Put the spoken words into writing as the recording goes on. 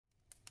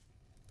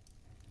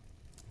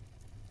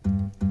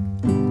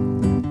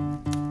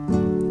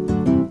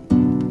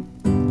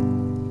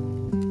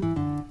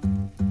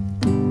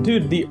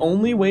Dude, the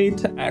only way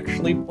to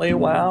actually play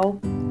WoW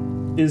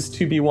is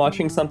to be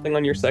watching something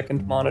on your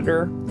second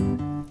monitor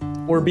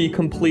or be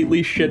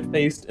completely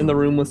shit-faced in the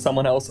room with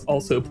someone else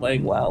also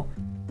playing WoW.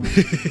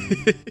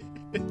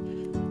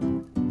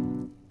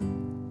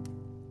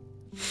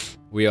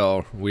 We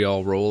all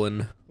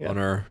rolling on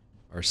our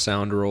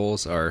sound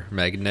rolls, our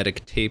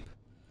magnetic tape.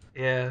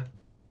 Yeah.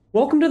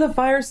 Welcome to the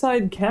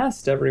Fireside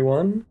Cast,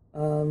 everyone.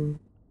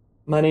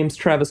 My name's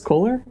Travis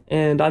Kohler,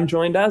 and I'm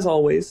joined, as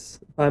always,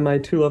 by my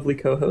two lovely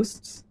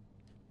co-hosts.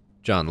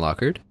 John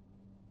Lockard.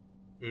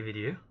 David,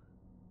 you?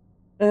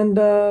 And,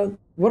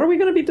 what are we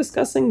going to be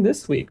discussing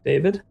this week,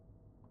 David?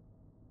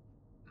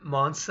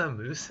 Mansa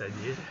Musa,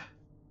 dude.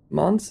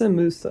 Mansa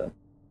Musa.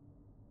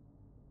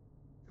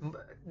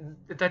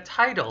 His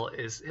title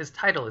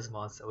is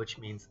Mansa, which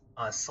means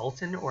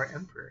Sultan or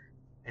Emperor,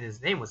 and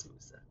his name was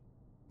Musa.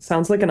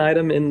 Sounds like an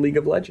item in League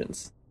of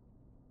Legends.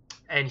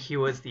 And he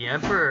was the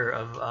Emperor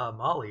of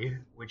Mali,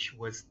 which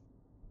was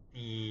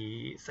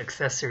the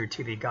successor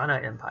to the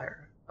Ghana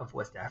Empire of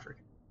West Africa.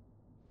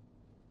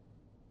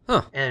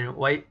 Huh. And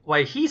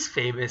why he's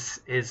famous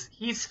is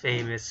he's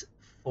famous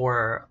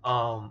for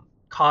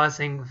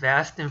causing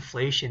vast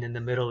inflation in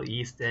the Middle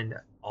East and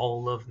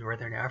all of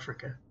Northern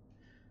Africa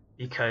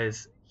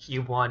because he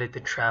wanted to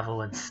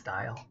travel in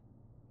style.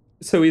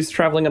 So he's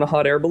traveling in a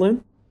hot air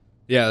balloon?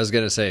 Yeah, I was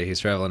going to say, he's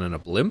traveling in a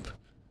blimp?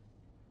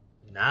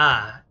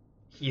 Nah.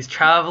 He's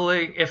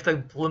traveling, if the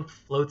blimp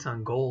floats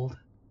on gold,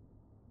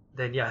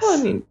 then yes. Well,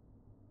 I mean,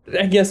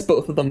 I guess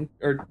both of them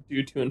are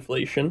due to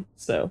inflation,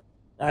 so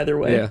either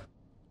way. Yeah.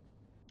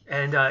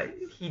 And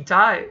he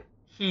died.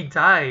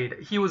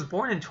 He was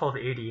born in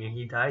 1280 and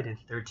he died in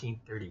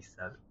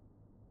 1337.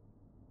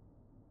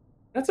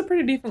 That's a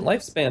pretty decent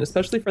lifespan,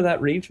 especially for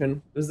that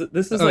region.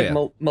 This is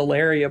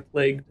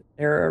malaria-plagued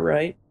era,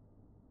 right?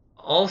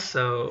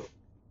 Also,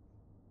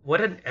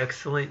 what an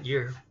excellent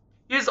year.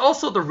 He is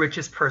also the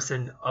richest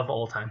person of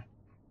all time.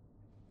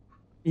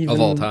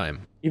 Of all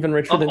time. Even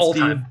richer than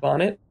Steve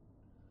Bonnet?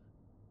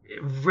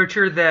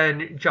 Richer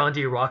than John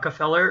D.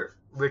 Rockefeller.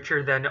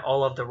 Richer than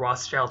all of the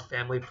Rothschild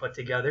family put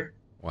together.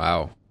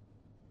 Wow.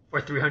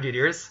 For 300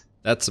 years.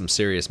 That's some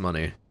serious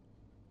money.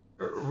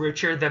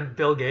 Richer than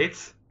Bill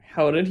Gates.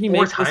 How did he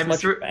make this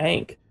much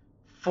bank?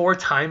 4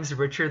 times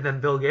richer than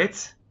Bill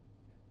Gates.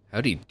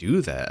 How'd he do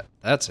that?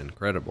 That's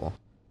incredible.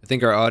 I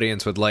think our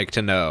audience would like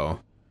to know.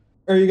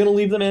 Are you going to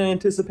leave them in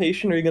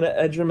anticipation, or are you going to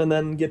edge them and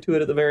then get to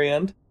it at the very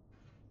end?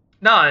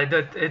 No,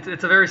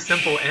 it's a very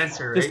simple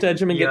answer. Just edge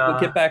them and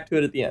get back to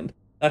it at the end.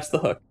 That's the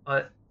hook.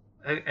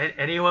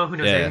 Anyone who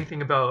knows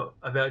anything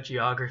about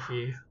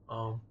geography...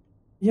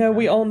 Yeah,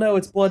 we all know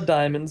it's blood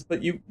diamonds,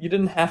 but you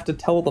didn't have to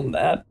tell them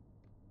that.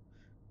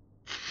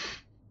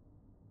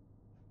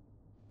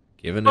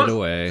 Giving it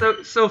away.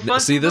 So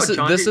fun. See, this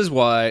is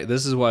why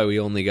we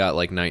only got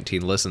like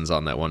 19 listens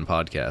on that one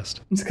podcast.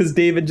 It's because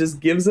David just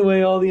gives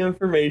away all the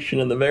information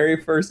in the very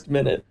first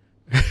minute.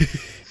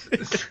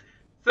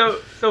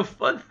 So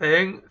fun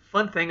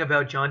thing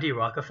about John D.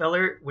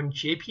 Rockefeller, when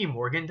J.P.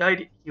 Morgan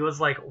died, he was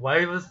like,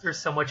 why was there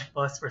so much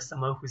fuss for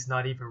someone who's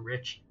not even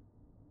rich?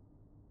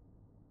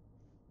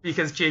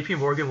 Because J.P.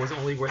 Morgan was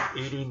only worth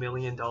 $80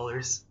 million,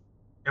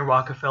 and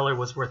Rockefeller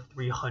was worth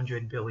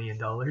 $300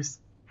 billion.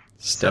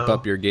 Step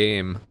up your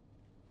game.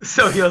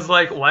 So he was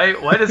like, why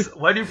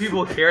do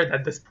people care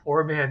that this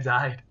poor man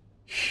died?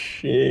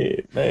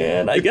 Shit,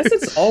 man. I guess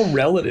it's all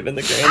relative in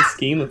the grand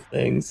scheme of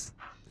things.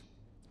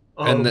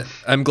 And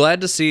I'm glad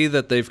to see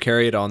that they've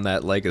carried on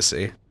that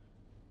legacy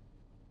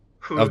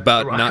of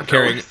not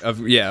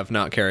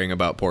caring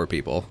about poor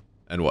people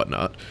and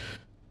whatnot.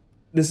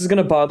 This is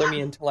gonna bother me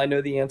until I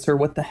know the answer.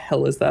 What the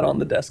hell is that on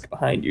the desk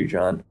behind you,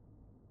 John?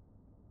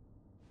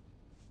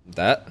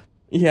 That?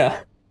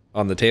 Yeah.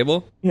 On the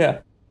table? Yeah.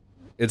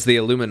 It's the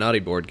Illuminati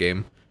board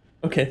game.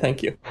 Okay,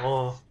 thank you.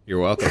 Oh. You're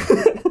welcome.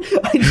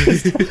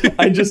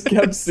 I just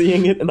kept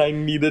seeing it and I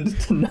needed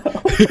to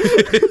know.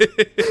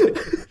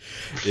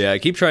 Yeah, I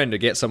keep trying to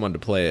get someone to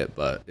play it,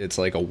 but it's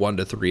like a 1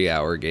 to 3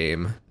 hour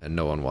game and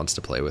no one wants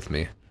to play with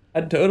me.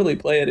 I'd totally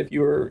play it if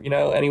you were,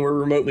 anywhere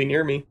remotely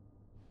near me.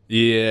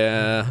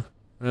 Yeah,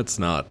 that's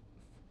not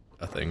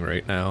a thing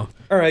right now.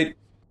 All right,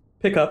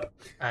 pick up.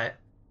 All right.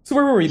 So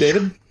where were we,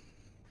 David?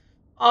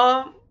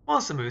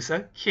 Mansa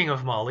Musa, king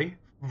of Mali,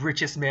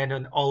 richest man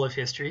in all of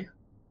history.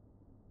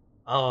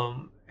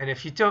 And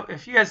if you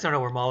guys don't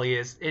know where Mali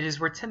is, it is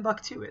where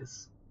Timbuktu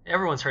is.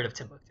 Everyone's heard of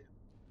Timbuktu.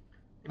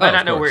 You might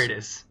not know where it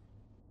is,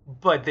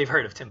 but they've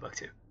heard of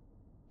Timbuktu.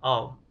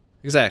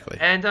 Exactly.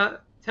 And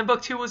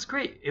Timbuktu was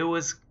great. It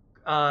was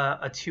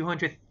a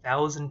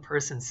 200,000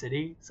 person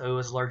city, so it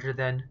was larger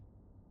than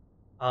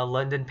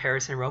London,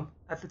 Paris, and Rome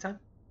at the time.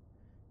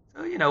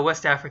 So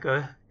West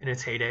Africa in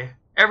its heyday.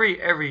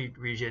 Every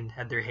region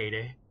had their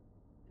heyday.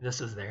 This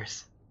was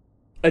theirs.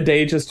 A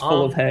day just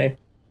full of hay.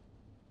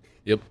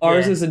 Yep.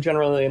 Ours is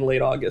generally in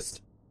late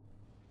August.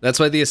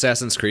 That's why the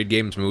Assassin's Creed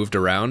games moved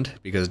around,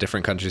 because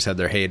different countries had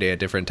their heyday at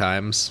different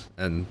times,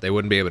 and they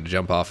wouldn't be able to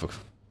jump off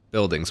of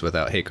buildings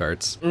without hay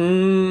carts. I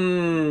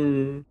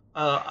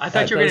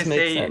thought you were going to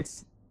say...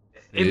 Sense.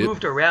 It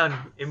moved around.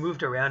 It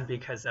moved around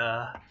because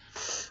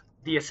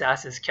the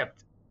assassins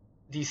kept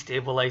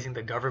destabilizing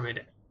the government,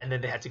 and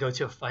then they had to go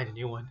to find a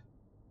new one.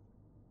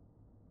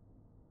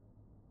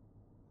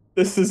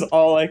 This is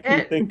all I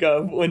can think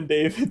of when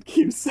David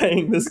keeps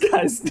saying this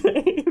guy's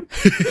name.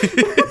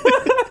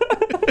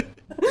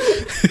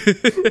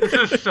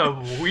 This is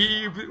some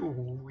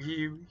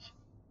weeb.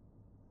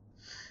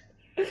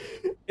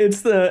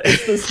 It's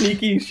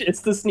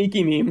the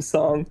sneaky meme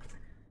song.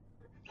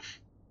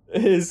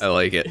 I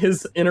like it.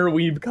 His inner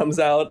weeb comes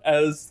out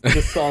as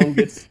the song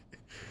gets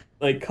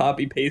like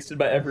copy pasted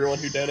by everyone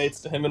who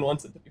donates to him and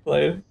wants it to be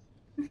played.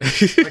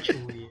 Such a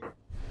weeb.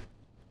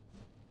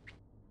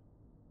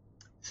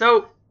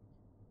 So,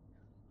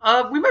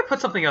 we might put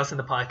something else in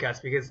the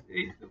podcast because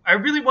I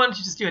really wanted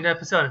to just do an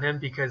episode on him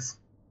because,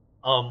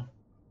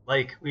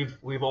 like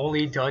we've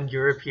only done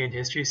European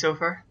history so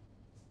far.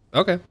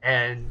 Okay.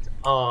 And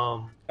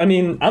I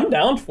mean, I'm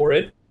down for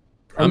it.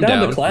 I'm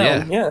down to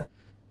clown. Yeah.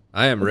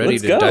 I am ready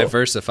to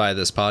diversify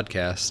this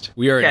podcast.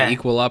 We are an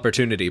equal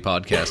opportunity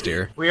podcast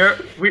here.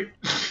 We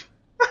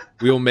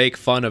will make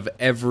fun of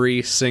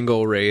every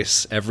single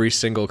race, every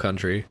single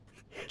country.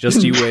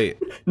 Just you wait.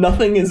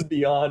 Nothing is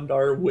beyond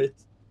our wit.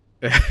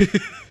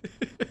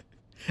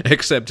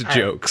 Except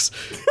jokes.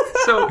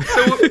 So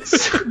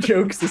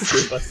jokes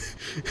escape us.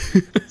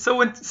 So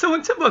when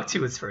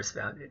Timbuktu was first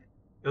founded,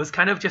 it was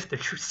kind of just a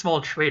small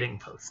trading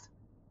post.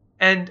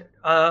 And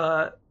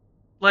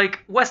like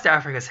West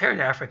Africa, Saharan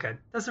Africa,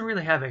 doesn't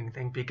really have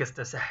anything because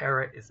the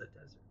Sahara is a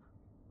desert.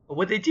 But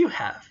what they do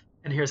have,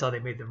 and here's how they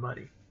made their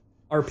money.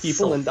 Are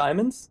people and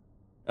diamonds?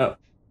 Oh.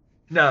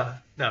 No,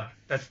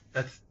 that's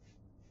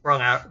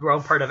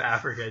wrong part of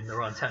Africa in the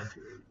wrong time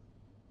period.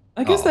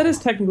 I guess that is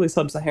technically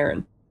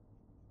sub-Saharan.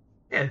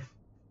 Yeah.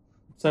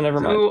 So never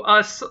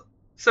mind.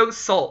 So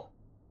salt,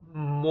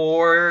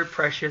 more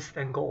precious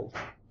than gold.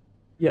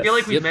 Yes. I feel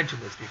like we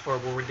mentioned this before,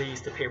 where they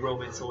used to pay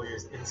Roman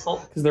soldiers in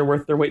salt. Because they're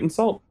worth their weight in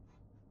salt.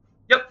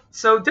 Yep.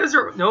 So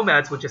desert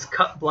nomads would just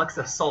cut blocks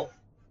of salt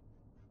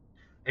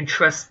and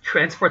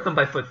transport them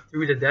by foot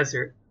through the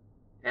desert.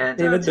 And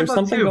David, there's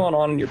something going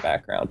on in your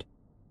background.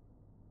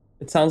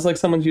 It sounds like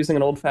someone's using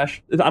an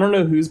old-fashioned... I don't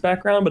know whose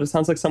background, but it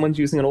sounds like someone's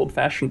using an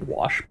old-fashioned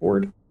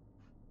washboard.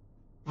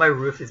 My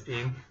roof is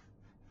being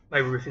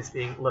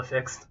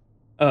fixed.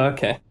 Oh,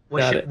 okay.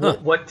 Got it.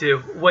 What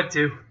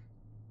do?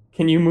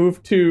 Can you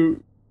move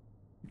to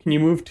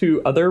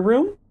other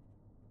room?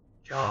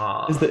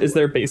 Is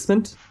there a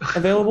basement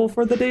available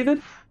for the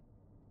David?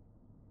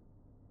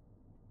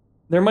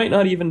 There might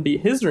not even be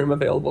his room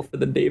available for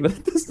the David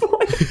at this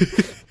point.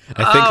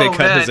 I think they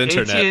cut his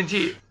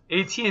internet.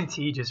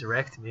 AT&T just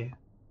wrecked me.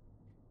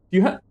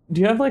 Do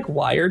you have like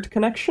wired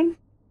connection?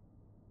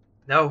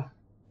 No.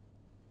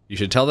 You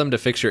should tell them to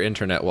fix your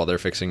internet while they're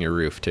fixing your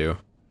roof too.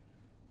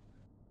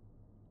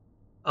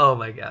 Oh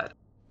my god.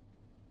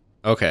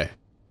 Okay.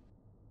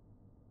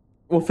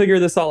 We'll figure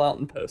this all out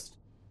in post.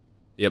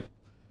 Yep.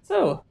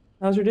 So,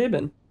 how's your day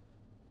been?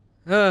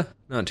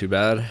 Not too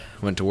bad.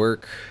 Went to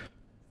work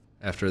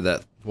after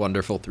that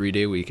wonderful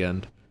 3-day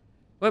weekend.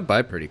 Went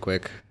by pretty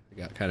quick. I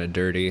got kind of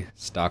dirty,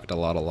 stocked a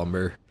lot of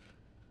lumber.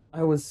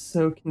 I was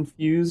so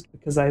confused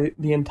because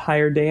the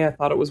entire day I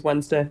thought it was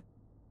Wednesday.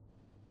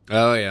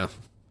 Oh, yeah.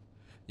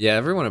 Yeah,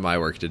 everyone at my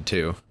work did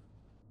too.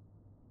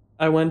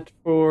 I went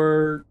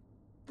for,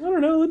 I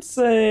don't know, let's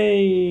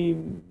say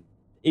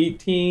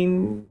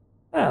 16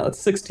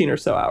 or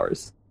so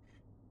hours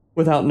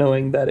without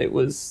knowing that it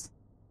was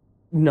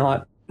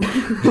not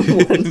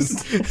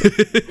Wednesday.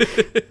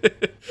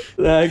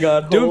 I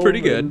got home doing pretty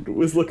good.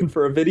 Was looking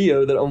for a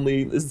video that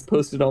only is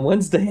posted on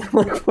Wednesday. I'm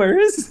like, where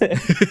is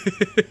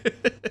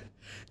it?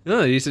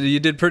 No, you said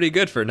you did pretty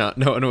good for not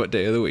knowing what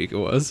day of the week it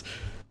was.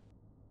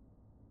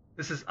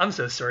 I'm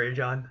so sorry,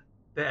 John.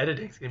 The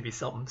editing's gonna be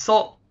something.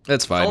 Salt.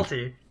 That's fine.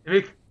 Salty.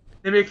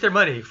 They make their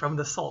money from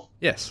the salt.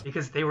 Yes.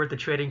 Because they were the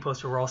trading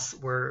post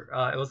where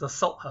it was a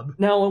salt hub.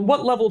 Now,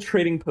 what level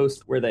trading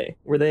post were they?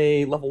 Were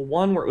they level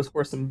 1 where it was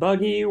horse and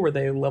buggy? Were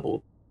they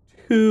level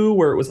 2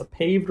 where it was a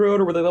paved road?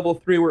 Or were they level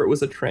 3 where it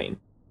was a train?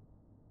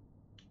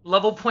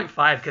 Level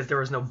 0.5 because there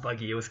was no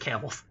buggy. It was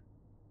camels.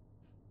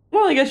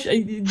 Well, I guess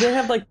they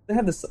have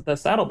the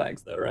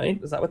saddlebags though,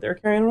 right? Is that what they're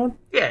carrying around?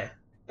 Yeah,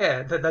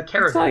 the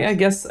caravan.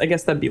 So I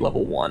guess that'd be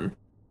level 1.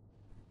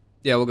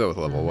 Yeah, we'll go with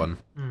level 1.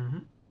 Mm-hmm.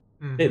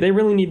 Mm-hmm. They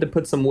really need to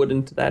put some wood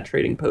into that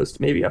trading post.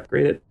 Maybe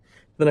upgrade it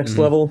to the next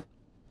level.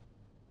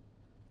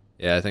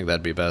 Yeah, I think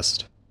that'd be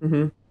best.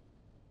 Mm-hmm.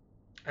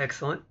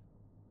 Excellent.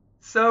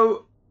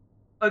 So,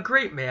 a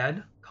great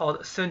man called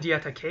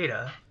Sundiata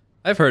Keita.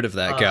 I've heard of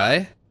that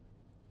guy.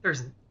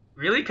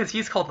 Really? Because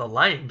he's called the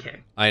Lion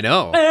King. I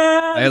know.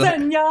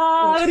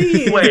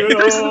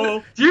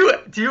 Wait,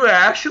 do you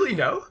actually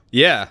know?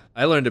 Yeah,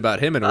 I learned about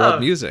him in world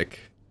music.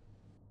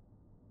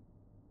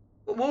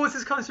 What was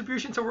his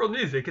contribution to world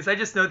music? Because I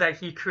just know that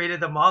he created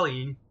the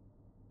Mali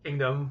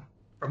kingdom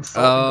from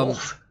salt and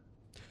gold.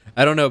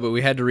 I don't know, but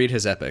we had to read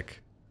his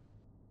epic.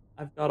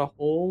 I've got a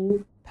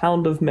whole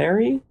pound of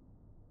Mary,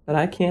 but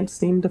I can't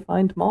seem to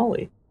find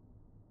Molly.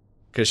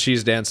 Because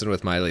she's dancing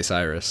with Miley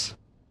Cyrus.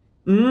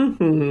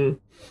 Mm-hmm.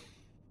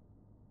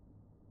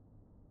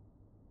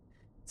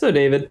 So,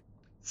 David.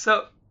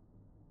 So,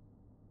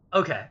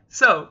 okay,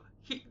 so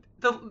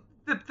the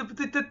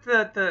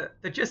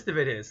gist of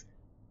it is,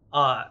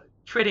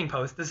 trading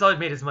post. This is how he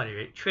made his money,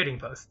 right? Trading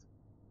post.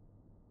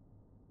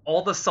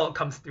 All the salt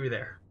comes through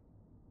there.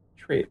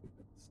 Trade.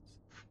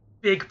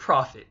 Big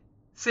profit.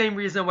 Same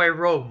reason why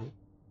Rome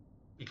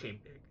became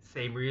big.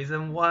 Same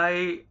reason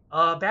why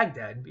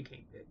Baghdad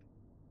became big.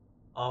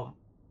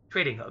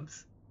 Trading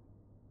hubs.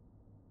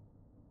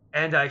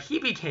 And he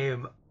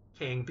became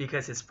king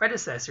because his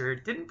predecessor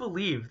didn't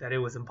believe that it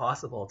was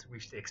impossible to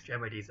reach the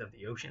extremities of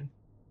the ocean.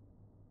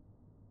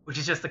 Which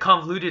is just a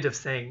convoluted of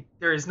saying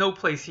there is no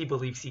place he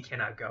believes he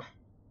cannot go.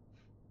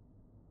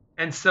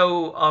 And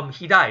so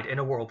he died in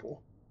a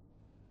whirlpool.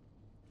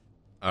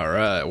 All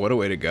right, what a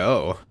way to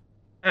go.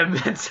 And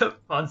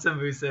Mansa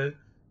Musa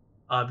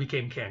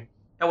became king.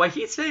 And why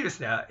he's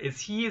famous now is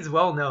he is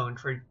well known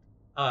for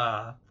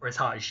his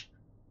Hajj.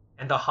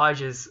 And the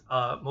Hajj is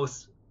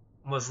most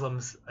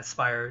Muslims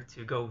aspire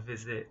to go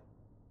visit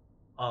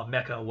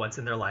Mecca once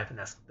in their life, and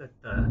that's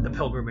the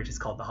pilgrimage is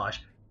called the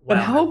Hajj. But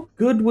how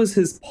good was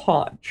his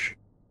podge?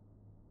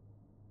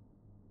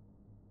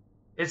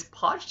 Is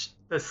podge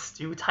the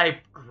stew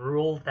type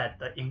gruel that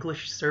the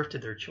English serve to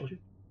their children?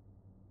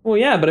 Well,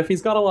 yeah, but if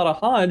he's got a lot of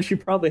Hodge, he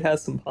probably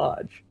has some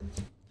Podge.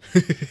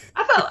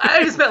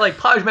 I just meant like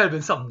podge might have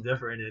been something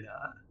different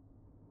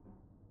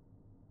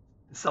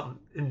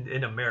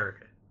in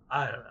America.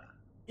 I don't know.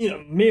 In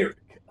America.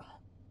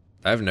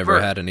 I've never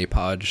had any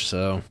podge,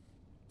 so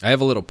I have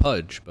a little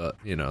pudge, but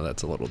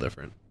that's a little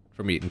different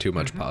from eating too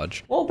much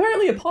podge. Well,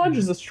 apparently a Podge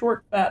is a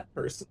short, fat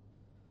person.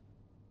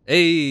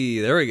 Hey,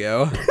 there we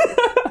go.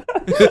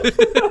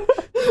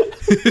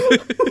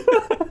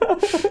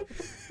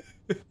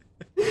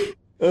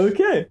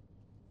 Okay.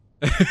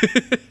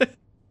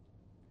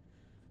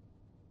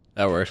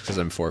 That works because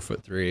I'm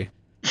 4'3".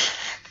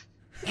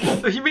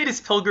 So he made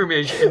his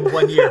pilgrimage in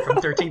 1 year from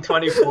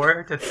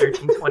 1324 to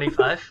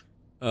 1325.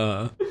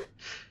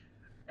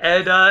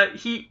 And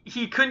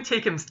he couldn't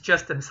take him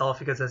just himself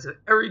because it's a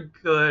very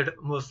good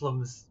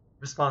Muslim's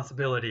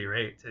responsibility,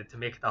 right, to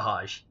make the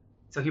Hajj.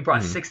 So he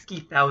brought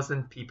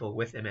 60,000 people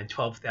with him and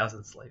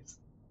 12,000 slaves.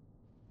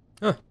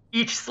 Huh.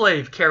 Each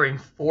slave carrying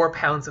 4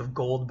 pounds of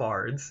gold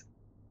bars,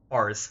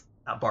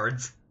 not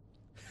bards,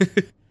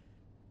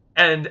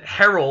 and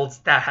heralds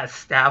that had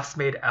staffs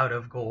made out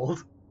of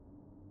gold,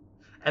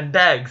 and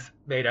bags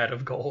made out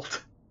of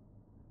gold.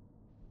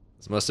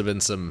 This must have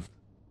been some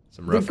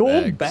rough The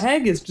gold bags.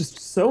 bag is just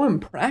so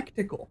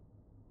impractical.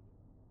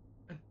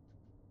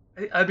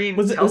 I mean,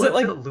 was it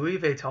like Louis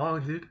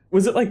Vuitton, dude?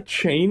 Was it like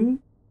chain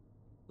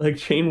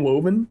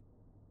woven?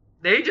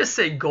 They just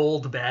say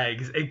gold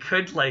bags. It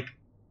could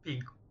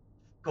be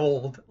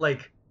gold,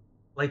 like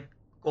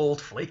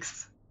gold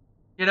flakes.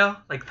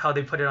 Like how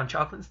they put it on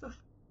chocolate and stuff.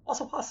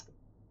 Also possible.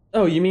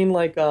 Oh, you mean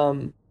like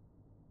edible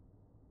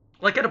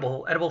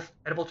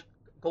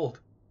gold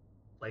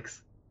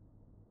flakes.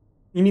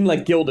 You mean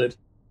like gilded?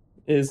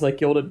 Is like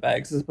gilded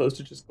bags as opposed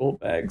to just gold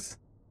bags?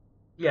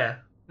 Yeah,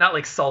 not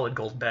like solid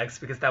gold bags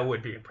because that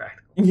would be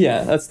impractical.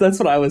 Yeah, that's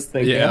what I was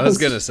thinking. Yeah, I was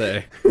gonna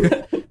say.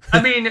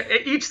 I mean,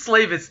 each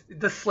slave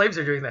the slaves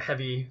are doing the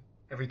heavy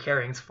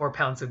carryings, 4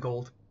 pounds of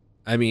gold.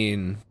 I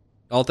mean,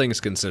 all things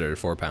considered,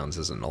 4 pounds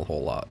isn't a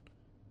whole lot.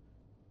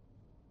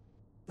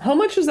 How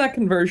much is that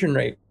conversion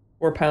rate?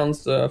 4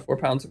 pounds to 4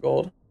 pounds of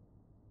gold.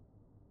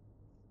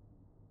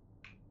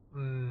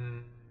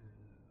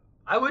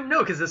 I wouldn't know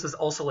because this was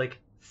also like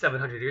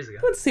 700 years ago.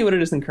 Let's see what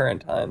it is in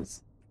current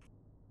times.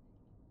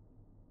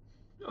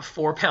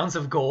 4 pounds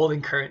of gold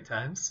in current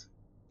times.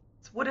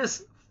 So what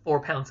is 4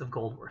 pounds of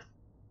gold worth?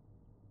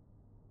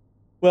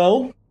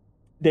 Well,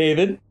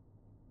 David.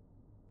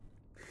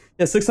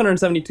 Yeah,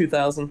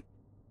 672,000.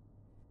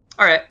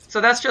 All right, so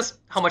that's just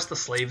how much the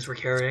slaves were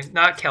carrying,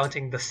 not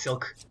counting the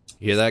silk.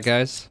 You hear that,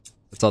 guys?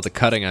 That's all the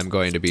cutting I'm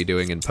going to be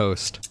doing in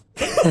post.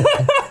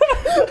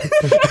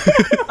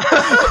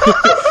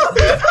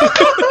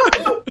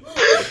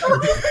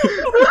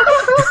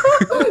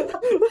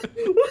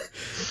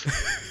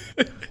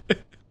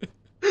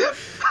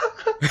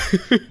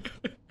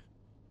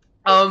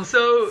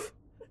 So,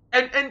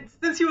 and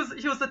since he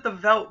was a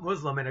devout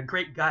Muslim and a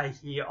great guy,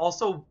 he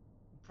also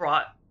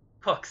brought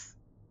cooks.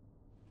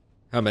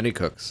 How many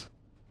cooks?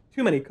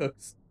 Too many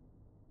cooks.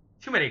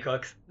 Too many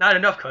cooks. Not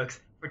enough cooks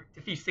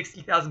to feed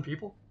 60,000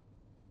 people.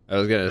 I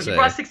was gonna say. He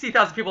brought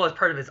 60,000 people as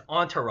part of his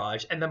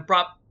entourage, and then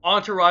brought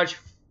entourage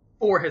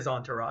for his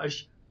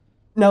entourage.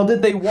 Now,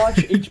 did they watch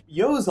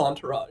HBO's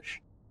Entourage?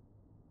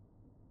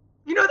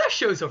 That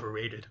show's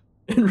overrated.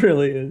 It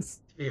really is.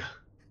 Yeah.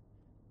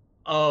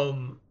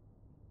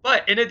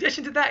 But in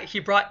addition to that, he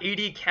brought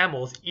 80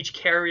 camels, each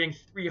carrying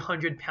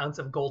 300 pounds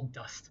of gold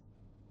dust.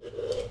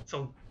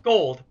 So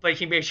gold, but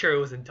he made sure it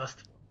was in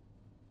dust form.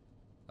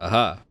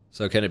 Aha.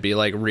 So can it be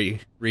like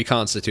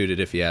reconstituted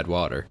if you add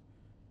water?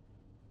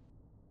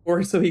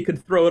 Or so he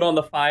could throw it on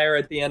the fire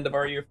at the end of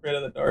Are You Afraid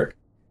of the Dark?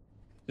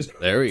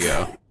 There we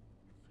go.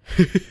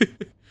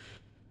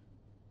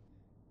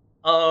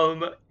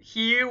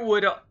 He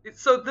would.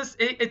 So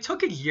it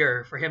took a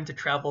year for him to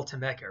travel to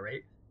Mecca,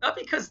 right? Not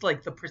because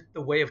like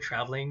the way of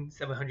traveling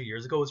 700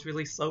 years ago was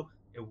really slow.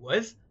 It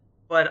was,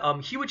 but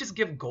he would just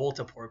give gold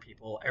to poor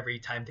people every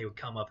time they would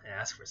come up and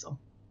ask for some.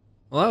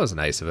 Well, that was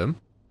nice of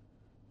him.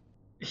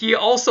 He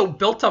also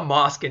built a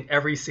mosque in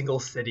every single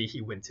city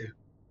he went to.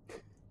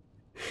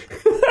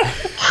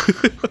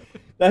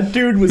 That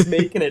dude was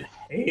making it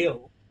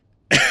hail.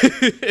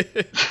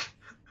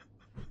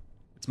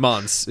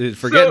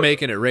 Forget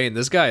making it rain.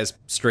 This guy is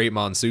straight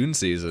monsoon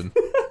season.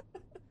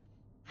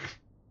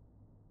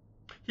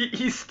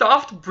 He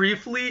stopped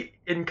briefly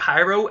in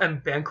Cairo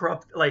and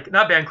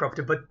not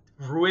bankrupted, but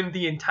ruined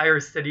the entire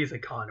city's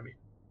economy.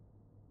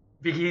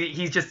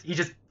 He just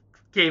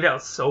gave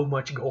out so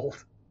much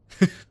gold.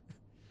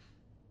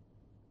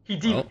 He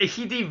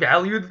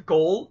devalued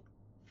gold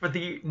for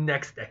the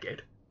next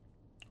decade.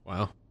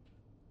 Wow.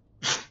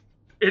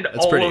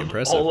 That's pretty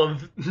impressive. All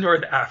of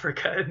North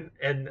Africa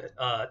and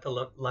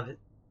the Levant.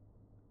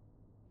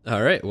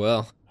 All right,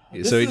 well,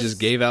 so he just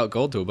gave out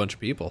gold to a bunch of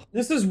people.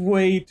 This is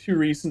way too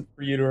recent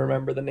for you to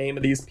remember the name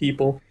of these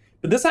people,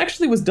 but this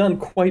actually was done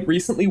quite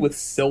recently with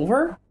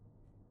silver.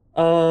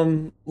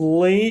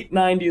 Late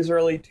 90s,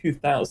 early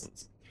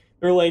 2000s.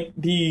 There were like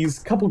these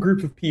couple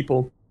group of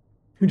people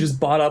who just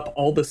bought up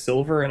all the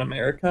silver in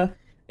America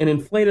and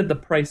inflated the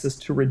prices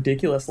to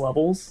ridiculous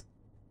levels.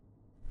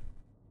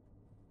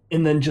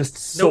 And then just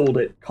sold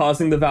it,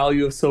 causing the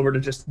value of silver to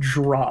just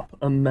drop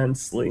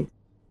immensely.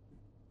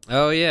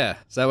 Oh, yeah.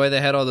 So that way they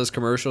had all those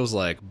commercials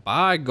like,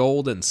 buy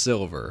gold and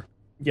silver.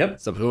 Yep.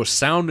 It's the most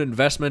sound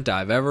investment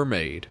I've ever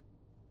made.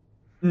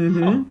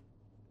 Mm-hmm. Oh.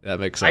 That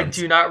makes sense.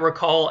 I do not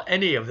recall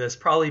any of this,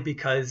 probably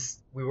because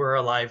we were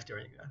alive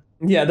during that.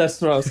 Yeah,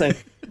 that's what I was saying.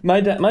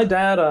 My dad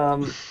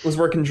was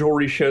working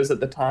jewelry shows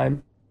at the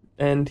time,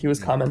 and he was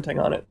commenting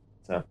on it.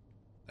 So.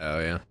 Oh,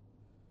 yeah.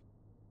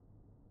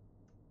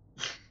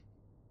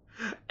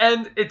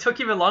 And it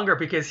took even longer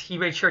because he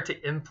made sure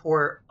to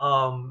import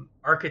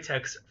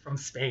architects from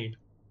Spain.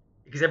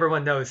 Because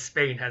everyone knows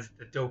Spain has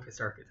the dopest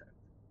architects.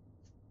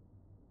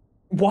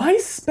 Why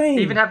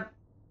Spain? They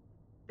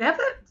have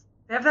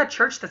that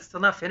church that's still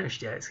not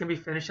finished yet. It's going to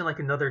be finished in like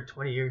another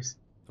 20 years.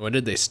 When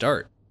did they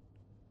start?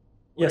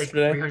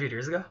 Yesterday. Like 300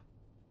 years ago.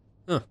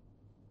 Huh.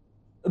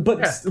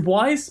 But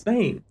why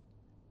Spain?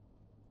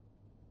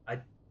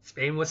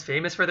 Spain was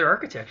famous for their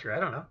architecture. I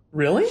don't know.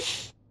 Really?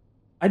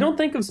 I don't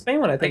think of Spain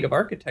when I think of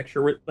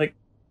architecture. Like,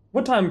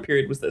 what time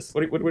period was this?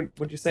 What would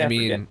you say?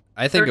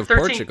 I think of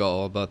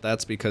Portugal, but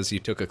that's because you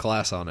took a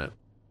class on it.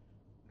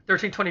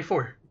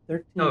 1324.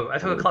 No, I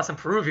took a class in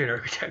Peruvian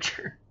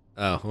architecture.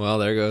 Oh, well,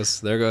 there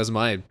goes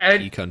my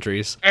key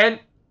countries.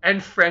 And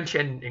French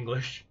and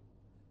English.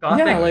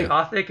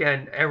 Gothic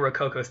and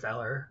Rococo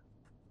style are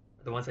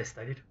the ones I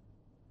studied.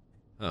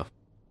 Oh.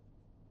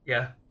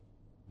 Yeah.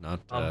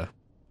 Not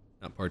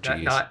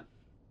Portuguese.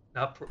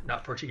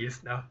 Not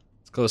Portuguese, no.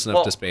 It's close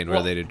enough to Spain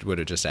where they would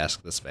have just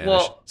asked the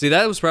Spanish. See,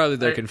 that was probably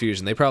their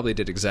confusion. They probably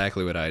did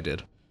exactly what I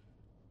did.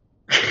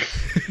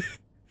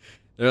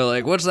 They're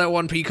like, what's that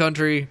 1P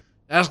country?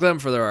 Ask them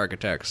for their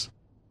architects.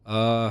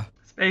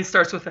 Spain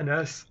starts with an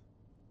S.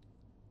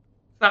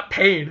 It's not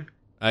Pain.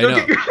 I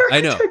know.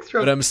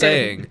 But I'm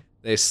saying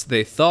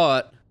they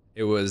thought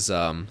it was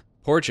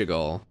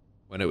Portugal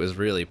when it was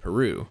really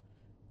Peru.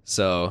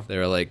 So they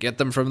were like, get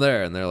them from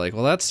there. And they're like,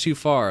 well, that's too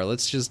far.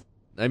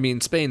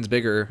 Spain's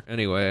bigger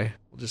anyway.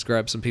 We'll just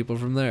grab some people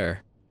from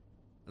there.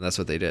 And that's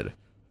what they did.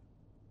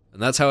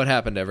 And that's how it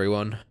happened,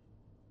 everyone.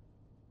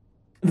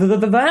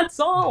 That's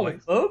all,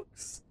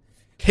 folks.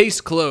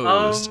 Case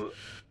closed.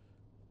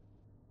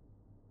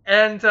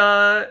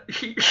 Nothing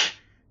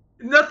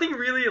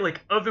really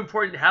like of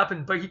important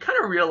happened, but he kind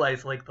of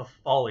realized like the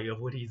folly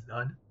of what he's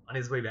done on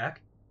his way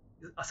back.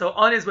 So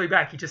on his way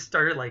back, he just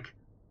started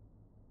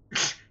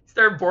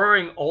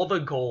borrowing all the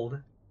gold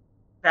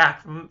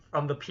back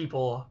from the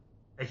people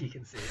that he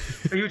can see.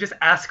 So he would just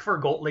ask for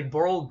gold, like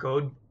borrow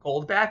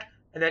gold back,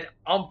 and then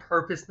on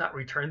purpose not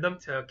return them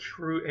to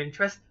accrue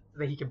interest, so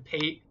that he can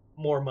pay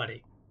more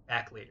money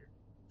back later.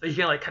 So he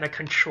can like kind of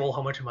control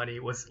how much money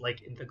was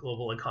like in the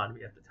global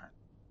economy at the time.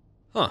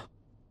 Huh.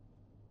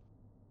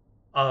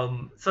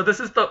 So this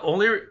is the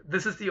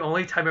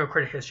only time in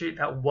recorded history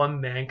that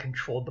one man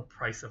controlled the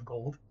price of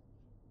gold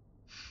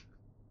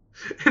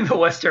in the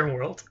Western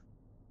world.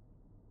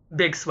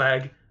 Big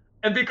swag.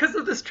 And because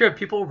of this trip,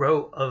 people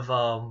wrote of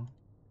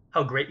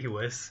how great he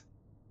was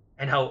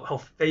and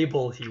how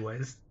fabled he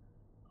was.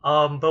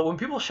 But when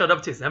people showed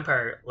up to his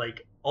empire,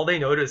 like all they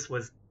noticed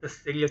was the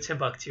city of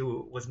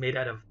Timbuktu was made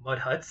out of mud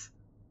huts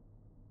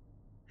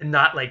and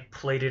not like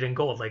plated in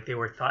gold like they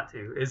were thought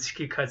to. It's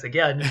because,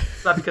 again,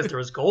 it's not because there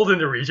was gold in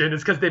the region,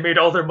 it's because they made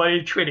all their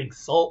money trading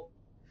salt.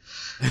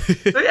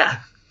 So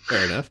yeah.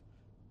 Fair enough.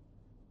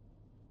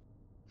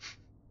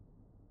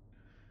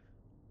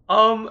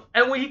 And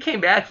when he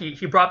came back,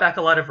 he brought back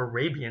a lot of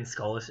Arabian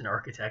scholars and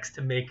architects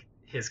to make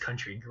his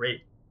country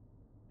great.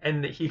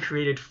 And he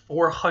created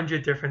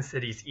 400 different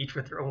cities, each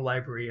with their own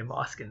library and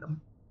mosque in them,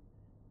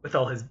 with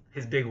all his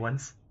big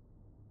ones.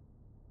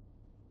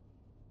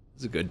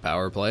 It's a good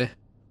power play.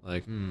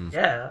 Like,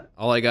 Yeah.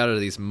 all I got are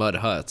these mud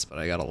huts, but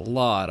I got a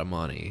lot of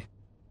money.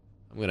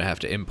 I'm gonna have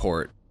to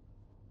import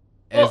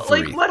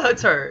everything. Like mud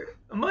huts are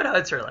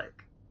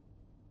like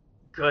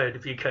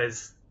good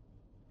because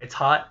it's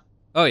hot.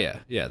 Oh yeah,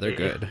 they're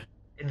good.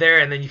 There,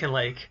 and then you can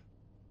like,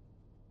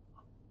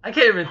 I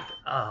can't even.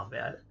 Oh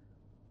man,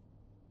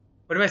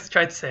 what am I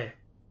trying to say?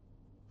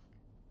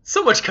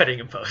 So much cutting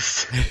in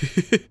post.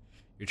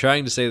 You're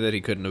trying to say that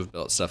he couldn't have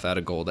built stuff out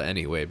of gold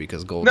anyway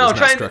because gold is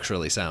not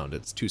structurally sound.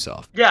 It's too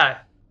soft. Yeah,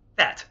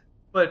 that.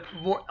 But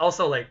more,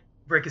 also, like,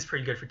 brick is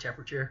pretty good for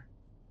temperature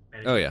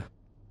management. Oh, yeah.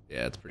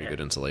 Yeah, it's pretty good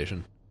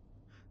insulation.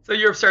 So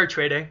Europe started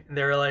trading, and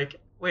they were like,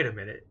 wait a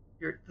minute.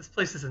 This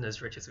place isn't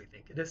as rich as we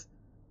think it is.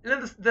 And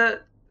then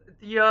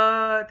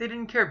they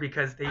didn't care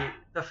because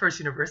the first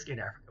university in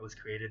Africa was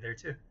created there,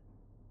 too.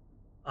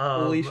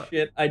 Holy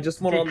shit, I just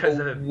went on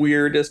the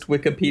weirdest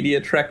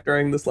Wikipedia trek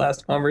during this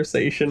last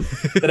conversation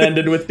that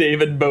ended with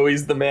David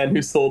Bowie's The Man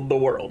Who Sold the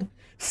World.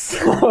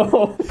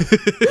 So,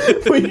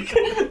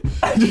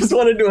 I just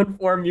wanted to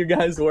inform you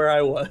guys where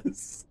I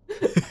was.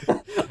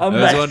 I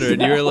was wondering,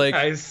 you were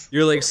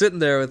like sitting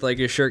there with like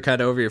your shirt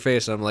kind of over your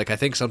face, and I'm like, I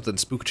think something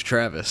spooked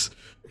Travis.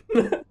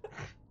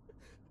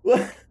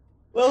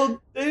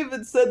 Well,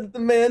 David said that the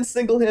man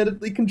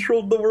single-handedly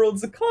controlled the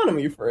world's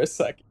economy for a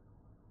second.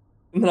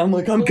 And then I'm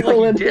like, I'm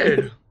going. He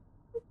did.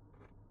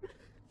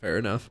 Fair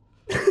enough.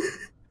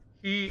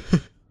 He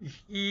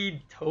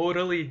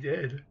totally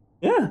did.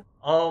 Yeah.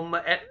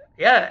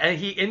 And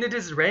he ended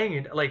his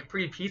reign like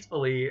pretty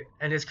peacefully,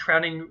 and his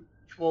crowning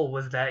jewel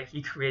was that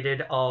he created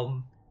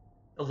the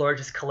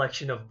largest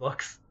collection of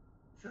books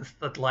since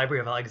the Library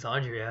of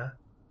Alexandria.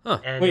 Huh.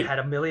 And it had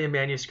 1 million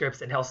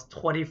manuscripts and housed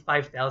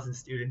 25,000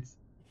 students.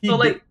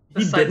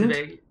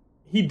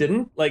 He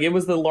didn't? Like, it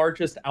was the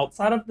largest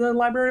outside of the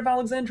Library of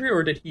Alexandria,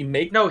 or did he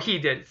make... No, he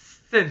did.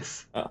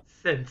 Since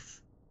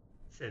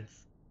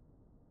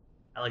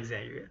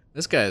Alexandria.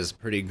 This guy is a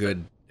pretty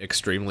good,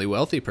 extremely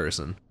wealthy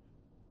person.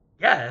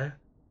 Yeah.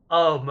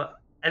 And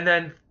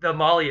then the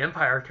Mali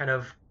Empire kind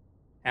of...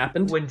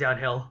 happened? Went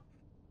downhill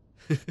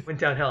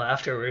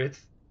afterwards.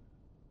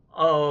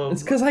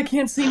 It's because I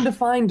can't seem to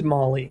find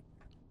Mali.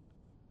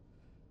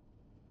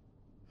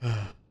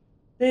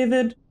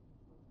 David,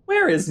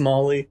 where is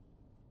Mali?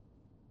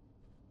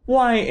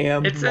 Why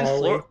am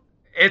Mali?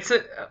 It's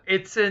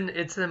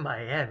in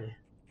Miami.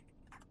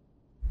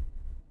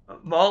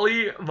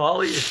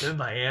 Mali is in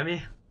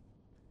Miami.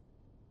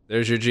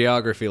 There's your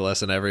geography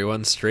lesson,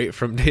 everyone. Straight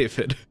from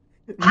David.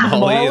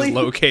 Mali is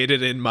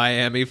located in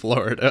Miami,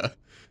 Florida.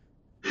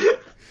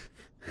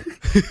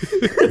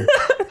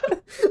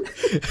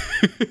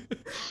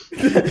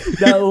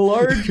 That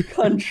large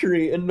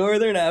country in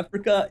northern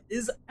Africa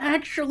is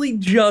actually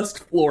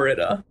just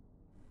Florida.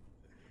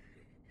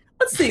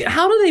 Let's see,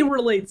 how do they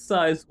relate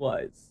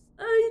size-wise?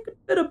 You could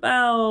fit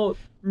about...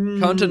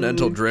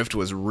 Continental drift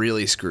was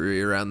really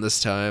screwy around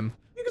this time.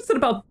 You could fit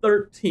about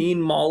 13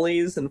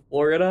 Malis in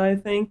Florida, I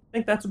think. I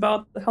think that's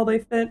about how they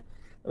fit.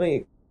 I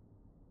mean,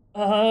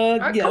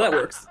 yeah, that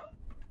works.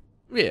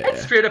 Yeah. I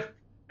straight up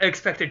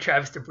expected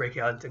Travis to break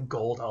out into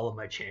gold all of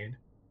my chain.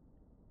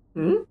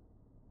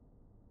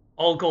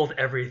 All gold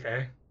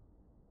everything.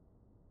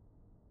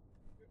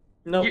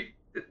 No.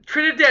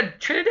 Trinidad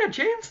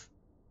James?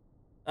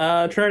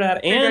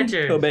 Trinidad and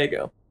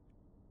Tobago.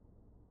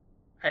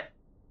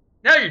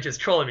 Now you're just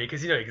trolling me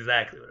because you know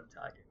exactly what I'm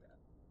talking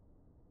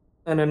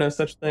about. I know no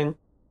such thing.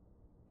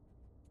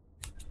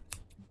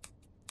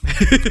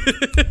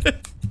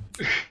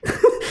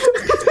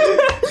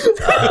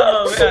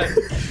 Oh man.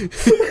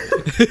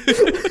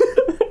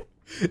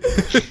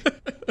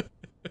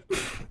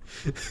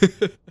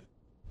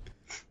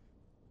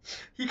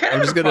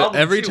 I'm just gonna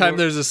every time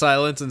there's a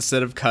silence,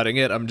 instead of cutting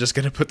it, I'm just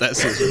gonna put that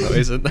scissor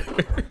noise in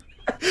there.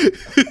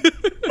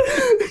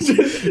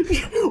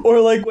 Or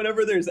like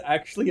whenever there's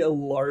actually a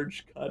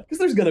large cut, because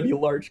there's gonna be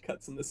large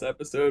cuts in this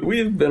episode.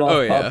 We've been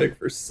off topic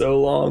for so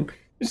long.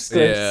 Just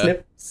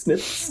snip, snip,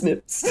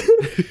 snips.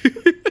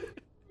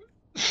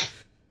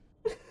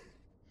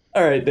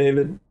 All right,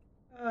 David,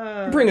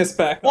 bring us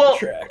back on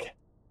track.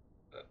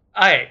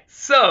 All right,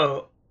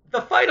 so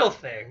the final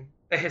thing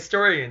that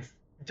historians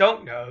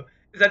don't know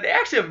is that they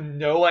actually have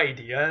no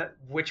idea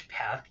which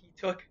path he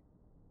took,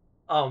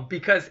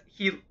 because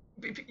you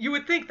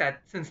would think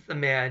that since the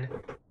man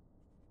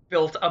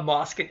built a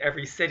mosque in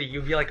every city,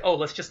 you'd be like, oh,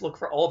 let's just look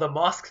for all the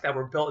mosques that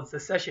were built in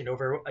succession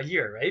over a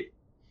year, right?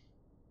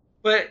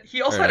 But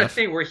he also had a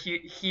thing where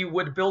he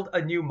would build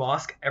a new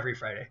mosque every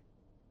Friday.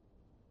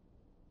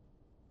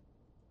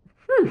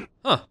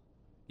 Huh.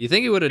 You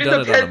think he would have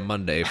done it on a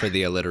Monday for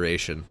the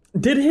alliteration?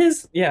 Did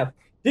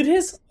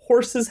his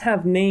horses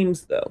have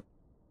names, though?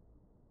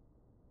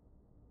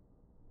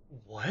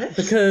 What?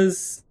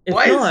 Because if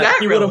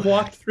not, he would have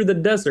walked through the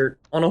desert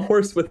on a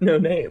horse with no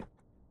name.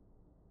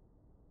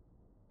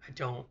 I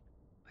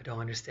don't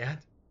understand.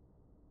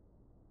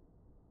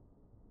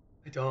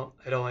 I don't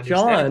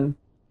understand.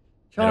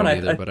 John, I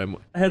don't either, but I'm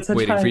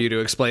waiting for you to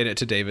explain it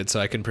to David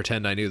so I can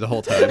pretend I knew the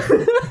whole time.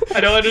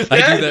 I don't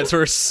understand. I do that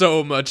for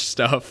so much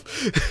stuff.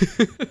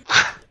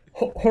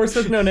 Horse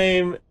with No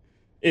Name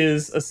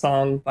is a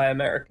song by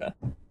America,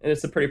 and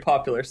it's a pretty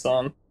popular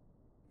song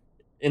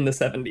in the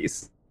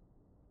 70s.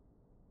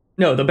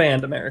 No, the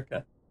band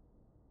America.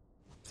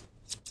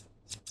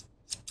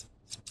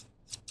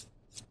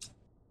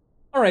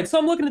 All right, so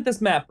I'm looking at this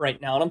map right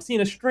now, and I'm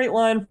seeing a straight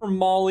line from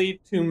Mali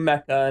to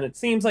Mecca, and it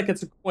seems like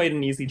it's quite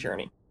an easy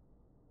journey.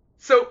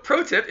 So,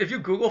 pro tip, if you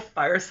Google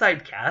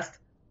Fireside Cast,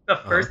 the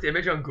first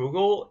image on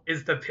Google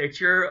is the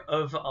picture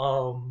of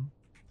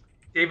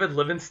David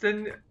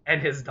Livingston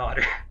and his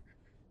daughter.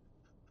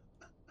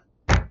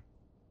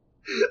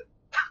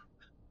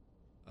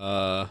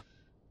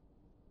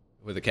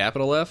 With a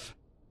capital F?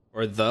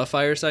 Or the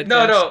Fireside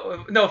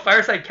Cast? No,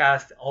 Fireside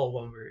Cast, all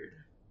one word.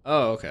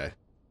 Oh, okay.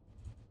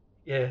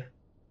 Yeah.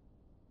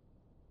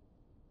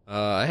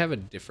 I have a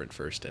different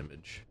first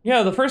image.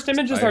 Yeah, the first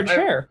image is our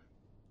chair.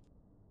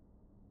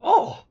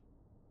 Oh.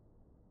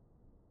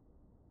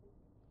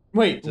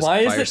 Wait, Just why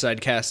is it?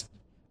 Fireside Cast,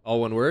 all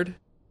one word?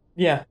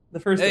 Yeah, the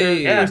first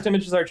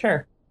image is our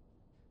chair.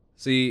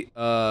 See,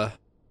 what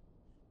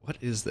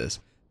is this?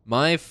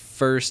 My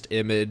third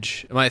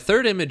image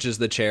is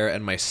the chair,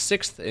 and my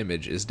sixth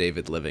image is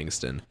David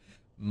Livingston.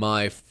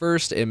 My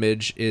first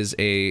image is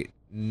a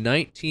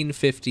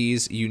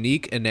 1950s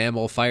unique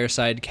enamel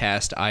Fireside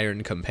Cast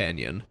iron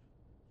companion.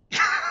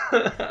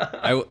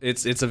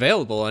 It's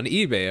available on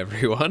eBay,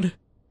 everyone.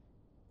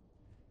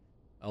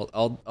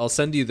 I'll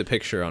send you the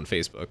picture on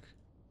Facebook.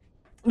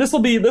 This will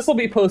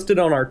be posted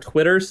on our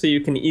Twitter, so you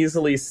can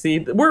easily see.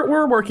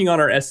 We're working on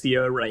our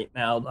SEO right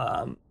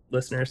now,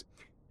 listeners.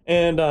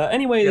 And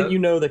any way that you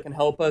know that can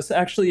help us,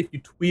 actually, if you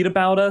tweet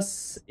about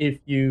us, if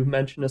you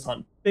mention us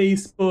on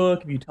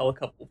Facebook, if you tell a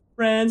couple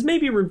friends,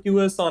 maybe review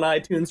us on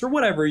iTunes or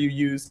whatever you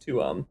use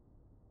to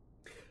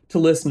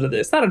listen to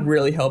this, that'd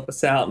really help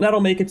us out. And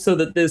that'll make it so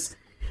that this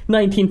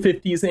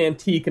 1950s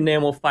antique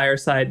enamel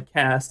Fireside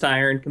Cast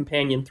iron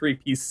companion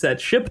 3-piece set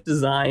ship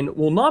design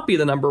will not be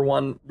the number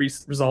one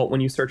result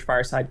when you search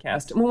Fireside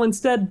Cast. It will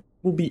instead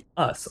be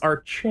us,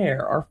 our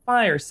chair, our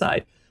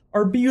fireside,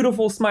 our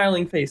beautiful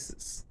smiling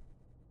faces.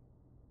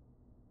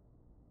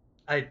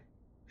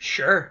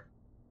 Sure.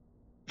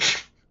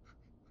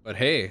 But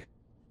hey,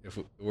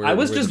 I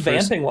was just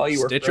vamping while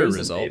you were Stitcher frozen,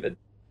 result. David.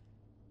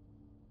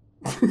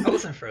 I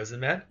wasn't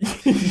frozen, man.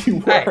 You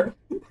were.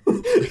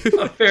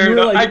 Fair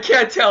enough. I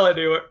can't tell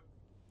anymore.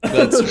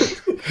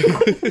 That's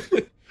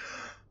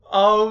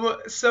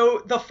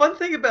So the fun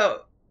thing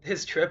about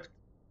his trip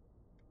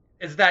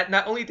is that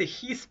not only did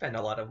he spend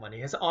a lot of money,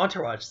 his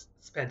entourage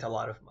spent a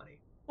lot of money.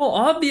 Well,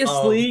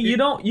 obviously, you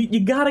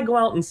gotta go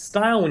out in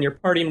style when you're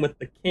partying with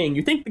the king.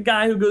 You think the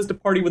guy who goes to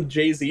party with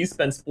Jay-Z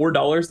spends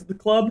 $4 at the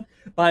club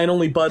buying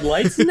only Bud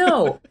Lights?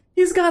 No.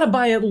 He's gotta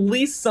buy at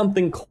least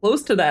something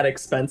close to that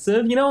expensive,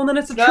 and then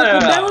it's a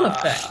trickle-down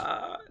effect.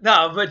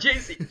 No, but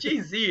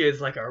Jay-Z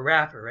is like a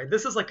rapper, right?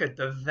 This is like a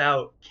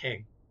devout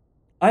king.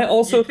 I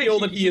also feel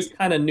that he is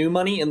kind of new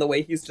money in the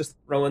way he's just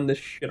throwing this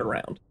shit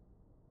around.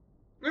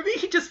 Maybe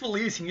he just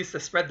believes he needs to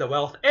spread the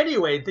wealth.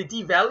 Anyway, they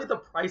devalue the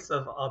price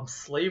of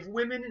slave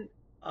women,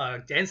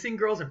 dancing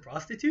girls, and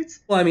prostitutes.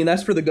 Well, I mean,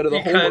 that's for the good of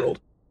the whole world.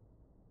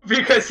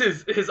 Because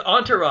his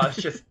entourage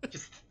just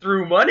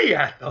threw money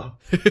at them.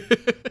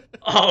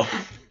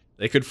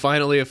 They could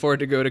finally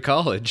afford to go to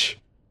college.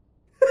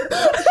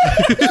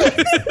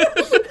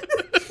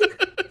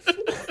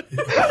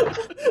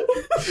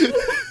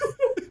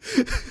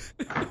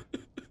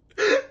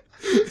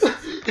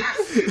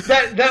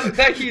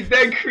 that he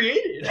then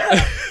created.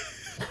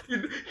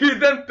 He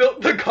then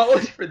built the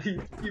college for these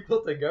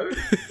people to go to.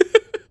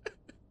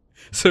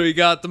 So he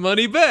got the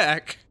money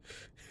back.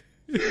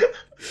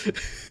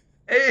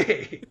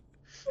 Hey,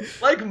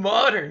 like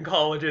modern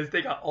colleges,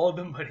 they got all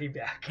the money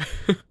back.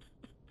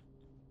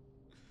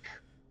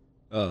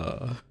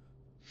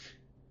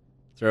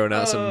 Throwing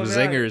out some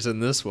zingers in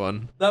this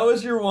one. That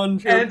was your one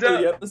joke of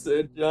the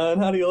episode, John.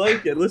 How do you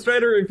like it? Let's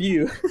write a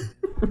review.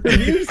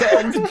 Review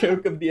John's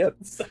joke of the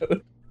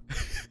episode.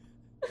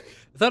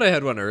 I thought I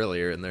had one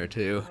earlier in there,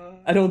 too.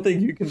 I don't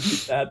think you can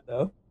beat that,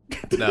 though.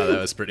 No,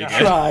 that was pretty good.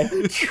 Try.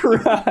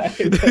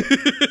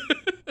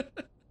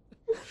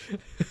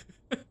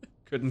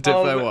 Couldn't if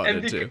I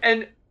wanted to.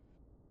 And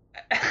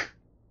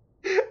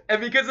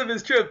because of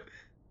his trip,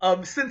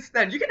 since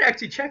then, you can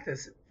actually check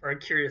this for our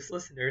curious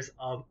listeners.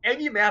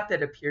 Any map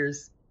that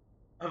appears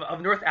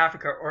of North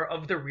Africa or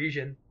of the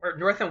region, or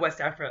North and West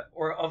Africa,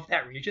 or of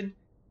that region,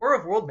 or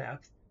of world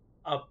maps,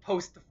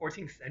 post the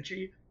 14th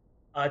century,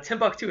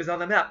 Timbuktu is on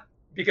the map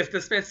because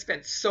this man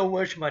spent so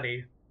much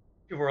money.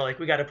 People were like,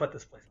 we got to put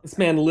this place on the map. This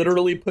man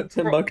literally put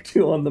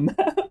Timbuktu on the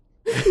map.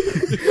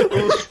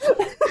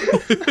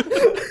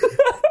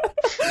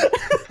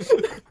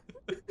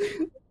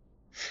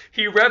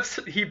 He reps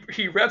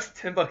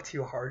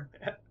Timbuktu hard,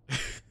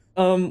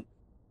 man.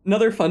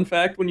 Another fun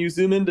fact, when you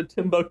zoom into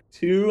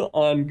Timbuktu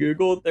on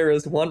Google, there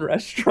is one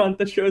restaurant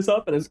that shows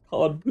up and it's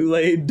called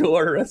Poulet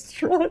d'Or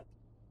Restaurant.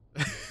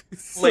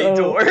 Poulet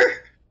d'Or?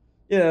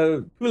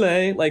 Yeah,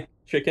 poulet, like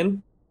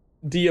chicken,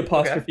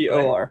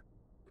 D''O''R.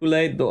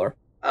 Poulet d'Or.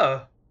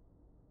 Oh.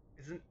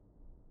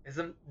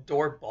 Isn't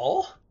d'Or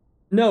ball?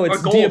 No,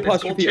 it's gold. D It's gold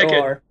apostrophe chicken.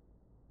 O-R.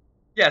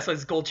 Yeah, so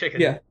it's gold chicken.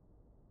 Yeah.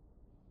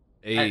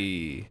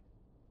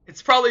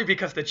 It's probably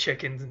because the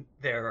chickens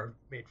there are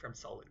made from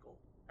solid gold.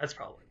 That's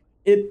probably.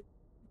 It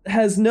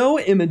has no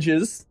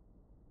images,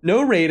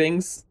 no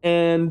ratings,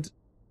 and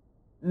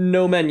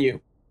no menu.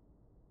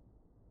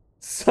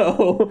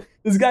 So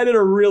this guy did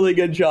a really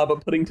good job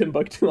of putting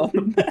Timbuktu on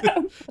the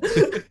map.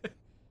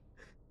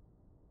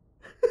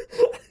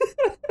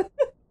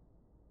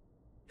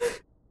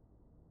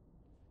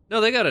 No,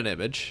 they got an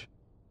image.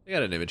 They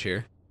got an image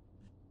here.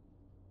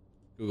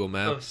 Google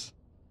Maps.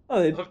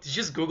 Did you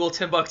just Google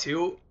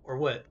Timbuktu or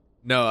what?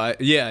 No, I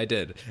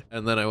did.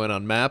 And then I went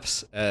on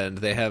Maps, and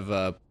they have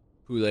a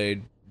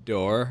Poulet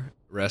d'Or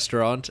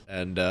restaurant,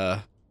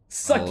 and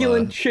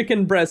succulent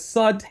chicken breast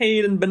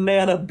sautéed in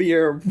banana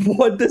beer.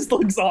 What? This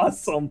looks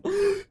awesome.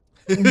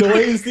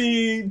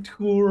 Noisy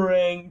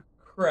touring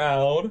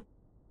crowd.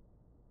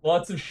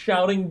 Lots of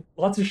shouting,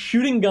 lots of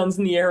shooting guns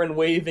in the air and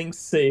waving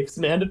safes.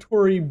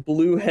 Mandatory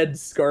blue head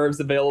scarves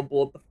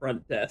available at the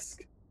front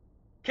desk.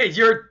 Okay,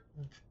 you're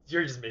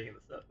just making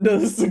this up. No,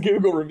 this is a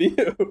Google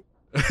review.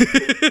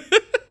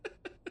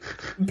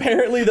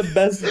 Apparently the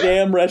best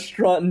damn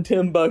restaurant in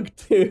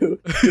Timbuktu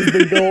is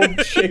the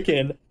Gold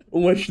Chicken,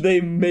 in which they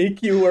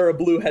make you wear a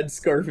blue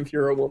headscarf if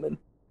you're a woman.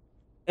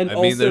 And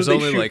I mean, there's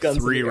only like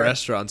 3 in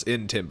restaurants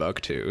in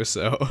Timbuktu,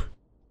 so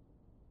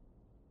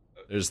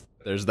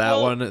there's that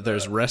one.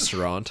 There's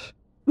restaurant.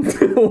 And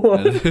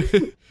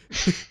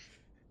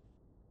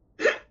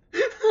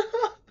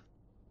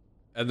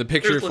the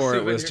picture for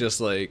it was just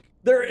like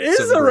there is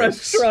a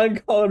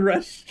restaurant called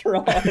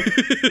Restaurant.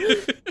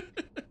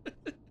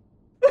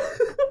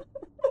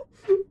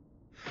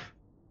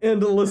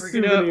 And a Le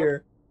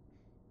Souvenir.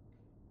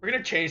 We're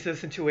gonna change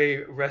this into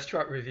a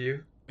restaurant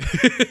review.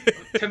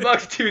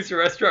 Timbuktu's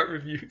restaurant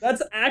review.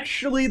 That's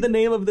actually the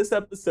name of this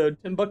episode,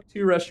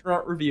 Timbuktu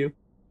Restaurant Review.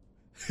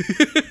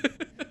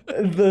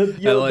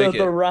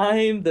 The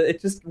rhyme, it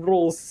just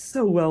rolls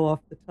so well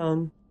off the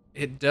tongue.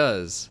 It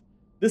does.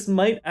 This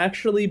might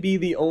actually be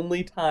the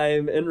only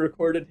time in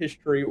recorded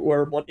history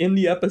where in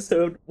the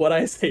episode, what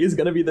I say is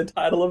going to be the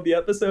title of the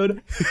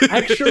episode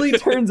actually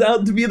turns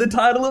out to be the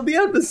title of the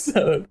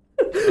episode.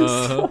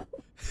 Uh-huh.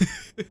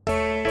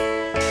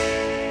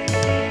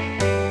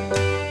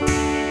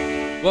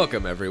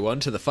 Welcome, everyone,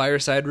 to the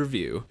Fireside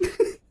Review.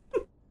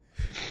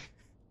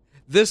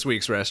 This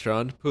week's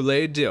restaurant,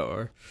 Poulet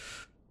d'Or.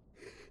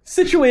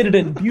 Situated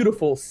in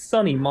beautiful,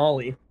 sunny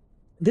Mali,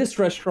 this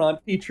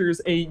restaurant features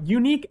a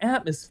unique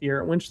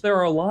atmosphere in which there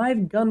are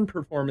live gun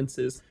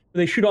performances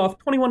where they shoot off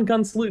 21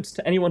 gun salutes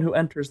to anyone who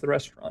enters the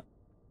restaurant.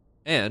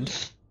 And,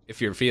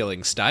 if you're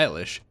feeling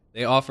stylish,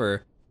 they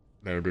offer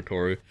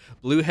mandatory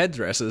blue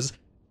headdresses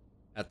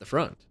at the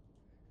front.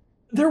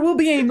 There will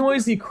be a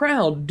noisy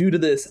crowd due to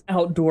this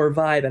outdoor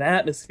vibe and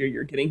atmosphere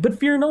you're getting, but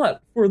fear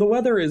not, for the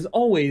weather is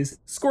always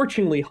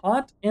scorchingly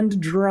hot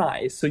and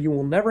dry, so you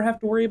will never have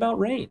to worry about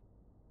rain.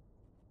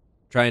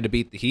 Trying to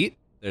beat the heat?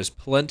 There's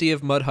plenty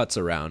of mud huts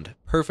around,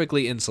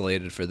 perfectly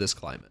insulated for this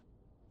climate.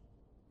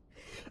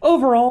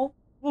 Overall,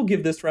 we'll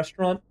give this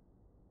restaurant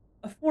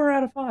a 4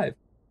 out of 5. It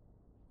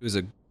was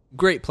a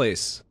great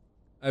place.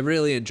 I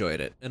really enjoyed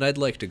it, and I'd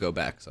like to go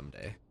back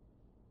someday.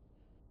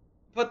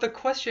 But the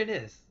question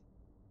is,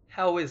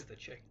 how is the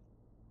chicken?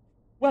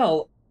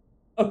 Well,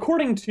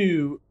 according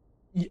to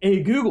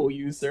a Google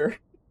user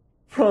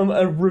from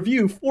a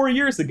review 4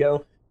 years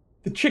ago,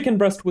 the chicken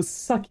breast was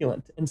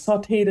succulent and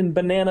sautéed in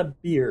banana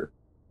beer.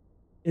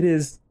 It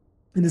is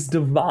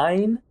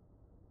divine,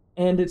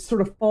 and it sort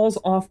of falls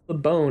off the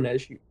bone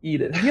as you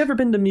eat it. Have you ever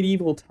been to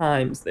medieval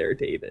times there,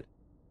 David?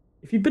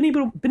 If you've been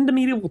to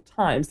medieval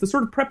times, the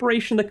sort of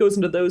preparation that goes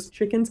into those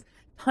chickens,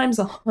 times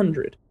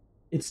 100.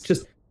 It's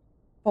just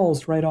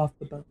falls right off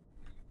the bone.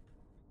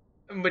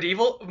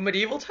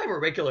 Medieval time or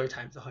regular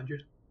times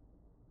 100?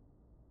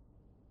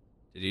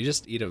 Did you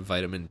just eat a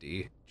vitamin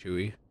D,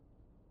 Chewy?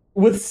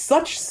 With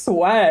such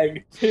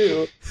swag,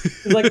 too.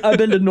 He's like, I've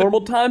been to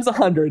normal times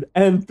 100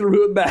 and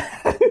threw it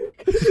back.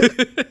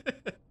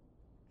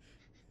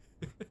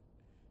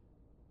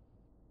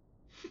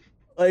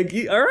 Like,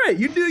 all right,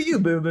 you do you,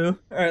 boo-boo.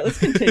 All right, let's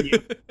continue.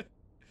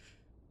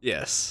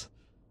 Yes.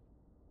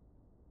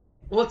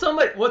 What's on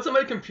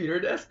my computer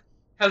desk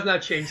has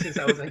not changed since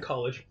I was in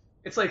college.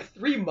 It's like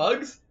 3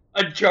 mugs,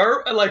 a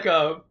jar, like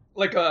a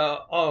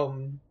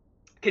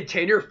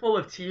container full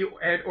of tea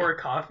and or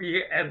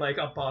coffee, and like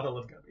a bottle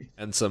of gummies.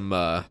 And some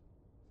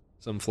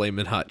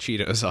flamin' hot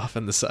Cheetos off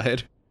on the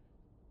side.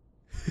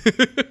 Yeah.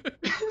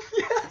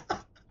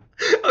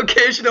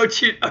 Occasionally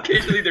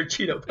they're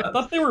Cheeto puffs. I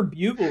thought they were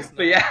Bugles.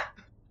 But yeah,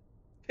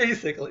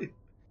 basically.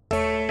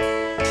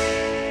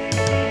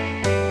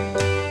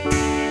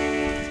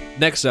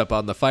 Next up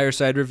on the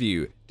Fireside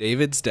Review,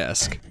 David's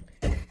desk.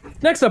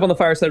 Next up on the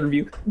Fireside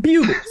Review,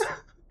 Bugles.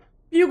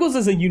 Bugles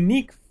is a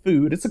unique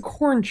food. It's a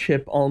corn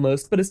chip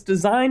almost, but it's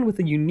designed with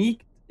a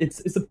unique,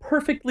 it's a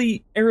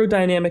perfectly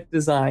aerodynamic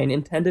design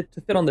intended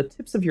to fit on the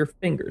tips of your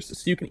fingers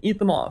so you can eat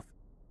them off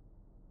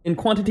in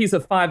quantities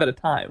of 5 at a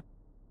time.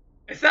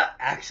 Is that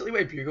actually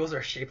why bugles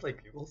are shaped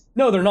like bugles?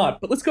 No, they're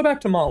not. But let's go back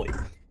to Mali.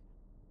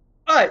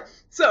 All right.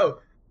 So,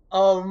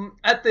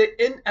 at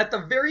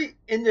the very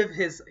end of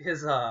his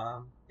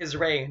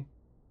reign,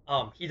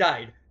 he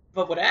died.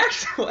 But what I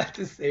actually wanted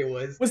to say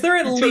was there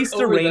at least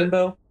a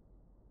rainbow?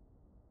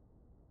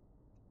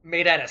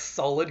 Made out of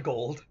solid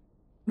gold.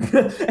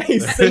 A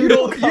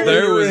single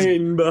color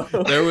rainbow.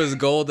 There was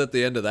gold at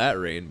the end of that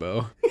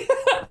rainbow.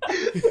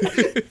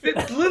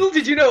 Little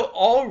did you know,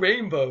 all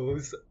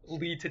rainbows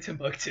lead to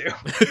Timbuktu.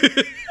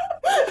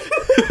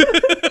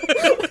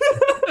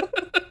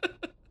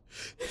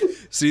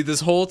 See,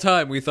 this whole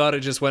time we thought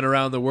it just went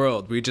around the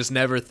world. We just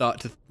never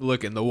thought to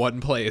look in the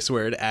one place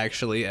where it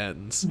actually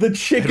ends. The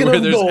chicken where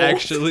of there's gold.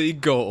 Actually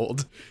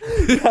gold.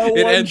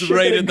 It ends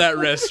right in that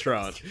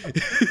restaurant.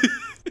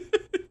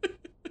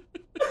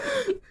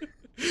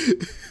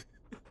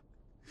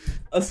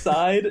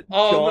 Aside,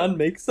 John,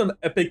 make some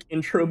epic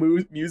intro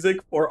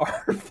music for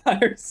our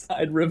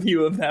fireside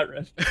review of that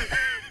restaurant.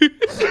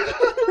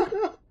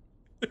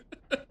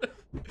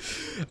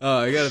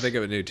 I gotta think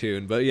of a new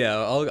tune, but yeah,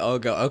 I'll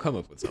come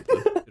up with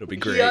something. It'll be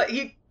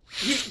great.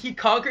 He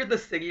conquered the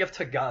city of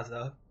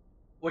Tagaza,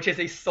 which is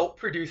a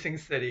salt-producing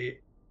city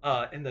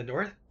in the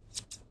north.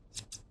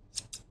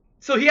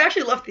 So he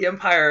actually left the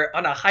empire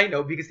on a high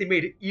note because he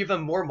made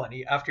even more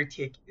money after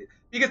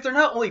because they're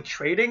not only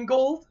trading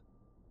gold,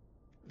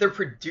 they're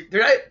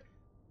not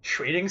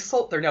trading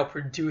salt, they're now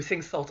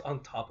producing salt on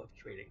top of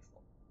trading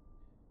salt.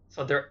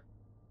 So they're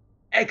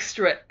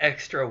extra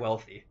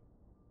wealthy.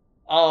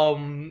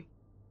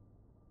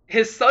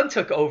 His son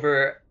took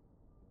over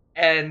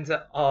and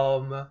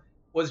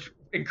was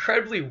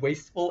incredibly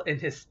wasteful in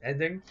his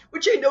spending,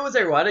 which I know is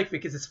ironic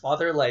because his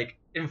father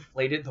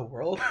inflated the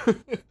world.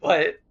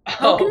 But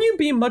how can you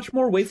be much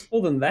more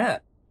wasteful than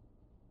that?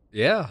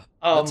 Yeah,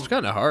 that's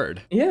kind of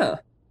hard. Yeah.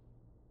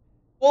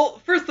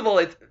 Well, first of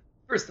all,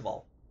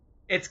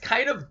 it's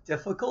kind of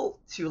difficult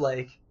to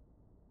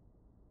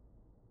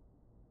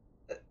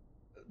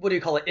what do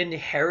you call it?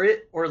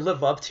 Inherit or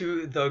live up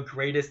to the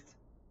greatest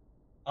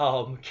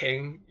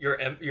king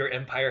your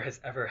empire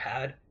has ever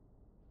had.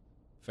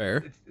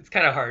 Fair. It's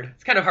kind of hard.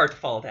 It's kind of hard to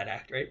follow that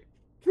act, right?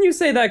 Can you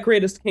say that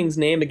greatest king's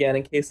name again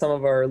in case some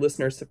of our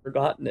listeners have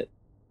forgotten it?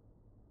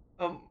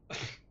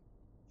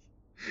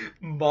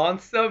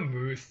 Mansa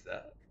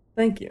Musa.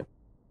 Thank you.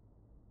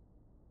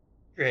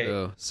 Great.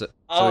 So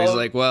he's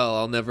like, well,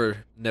 I'll never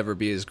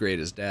be as great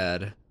as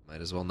Dad.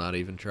 Might as well not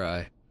even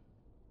try.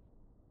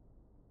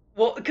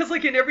 Well, because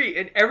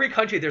in every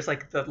country, there's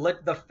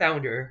the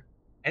founder,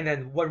 and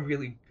then one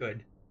really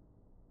good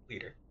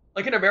leader.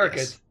 Like in America,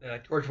 Yes.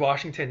 It's George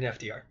Washington and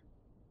FDR.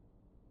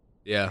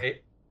 Yeah.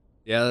 Right?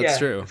 Yeah, that's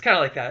true. It's kind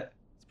of like that.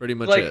 It's pretty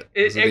much it.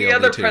 Those are the Any only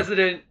other two.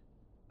 president,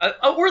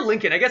 or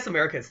Lincoln. I guess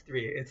America is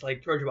three. It's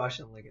like George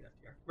Washington, Lincoln,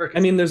 FDR.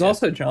 America's there's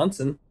also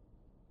Johnson.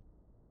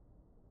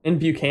 And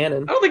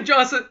Buchanan. I don't think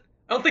Johnson.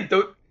 I don't think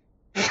those.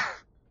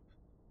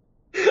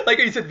 Like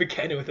you said,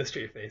 Buchanan with a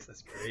straight face.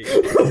 That's great.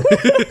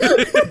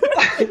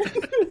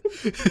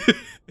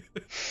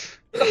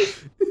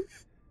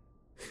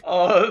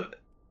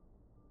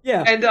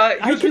 Yeah, and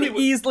I can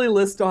easily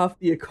list off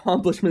the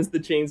accomplishments that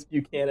James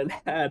Buchanan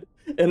had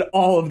and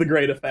all of the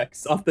great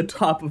effects off the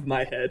top of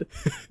my head.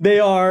 They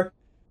are...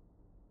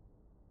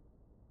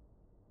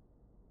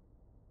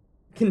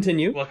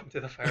 Continue. Welcome to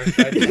the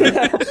fireside.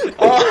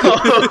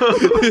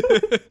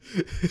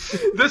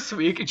 This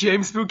week,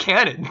 James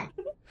Buchanan.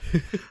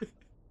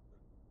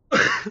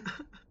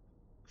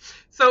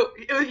 So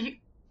he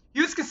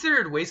was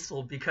considered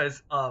wasteful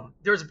because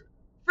there's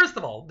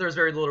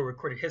very little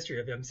recorded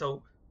history of him.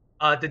 So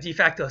the de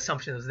facto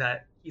assumption is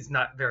that he's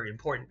not very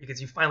important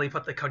because you finally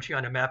put the country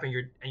on a map and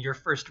your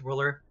first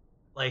ruler,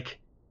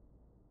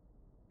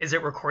 is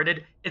it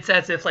recorded? It's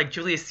as if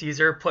Julius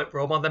Caesar put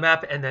Rome on the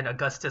map and then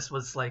Augustus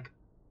was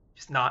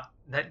just not,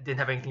 that didn't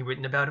have anything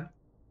written about him.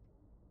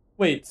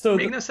 Wait, so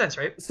makes no sense,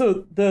 right?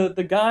 So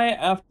the guy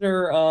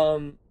after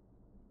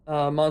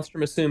Monster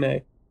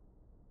Musume,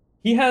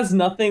 he has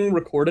nothing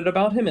recorded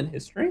about him in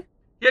history?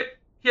 Yeah,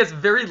 he has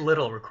very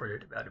little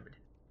recorded about him.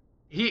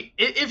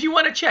 If you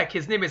want to check,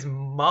 his name is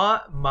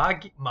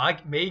Megan 1.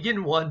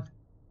 Megan 1?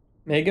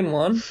 Megan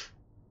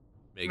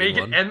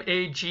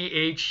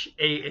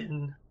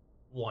Maghan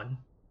 1.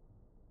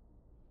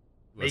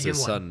 Was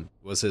his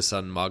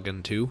son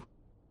Magan 2?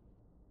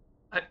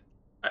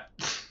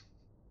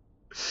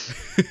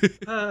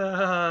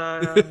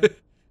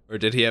 Or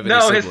did he have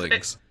any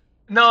siblings?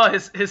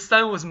 His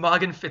son was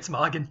Morgan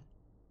Fitzmorgan.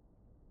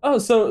 Oh,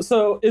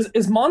 so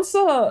is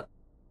Mansa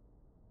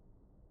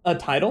a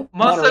title?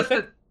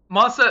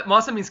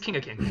 Mansa means king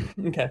of kings.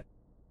 Okay.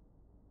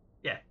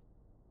 Yeah.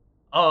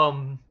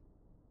 So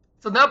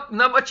not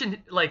much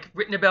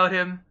written about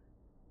him.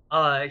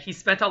 He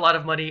spent a lot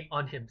of money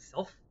on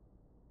himself,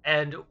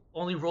 and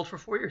only ruled for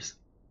 4 years.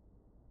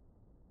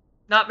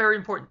 Not very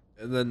important.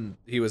 And then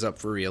he was up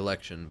for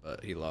re-election,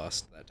 but he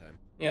lost that time.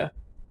 Yeah.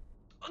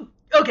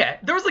 Okay,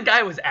 there was a guy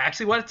I was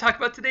actually wanted to talk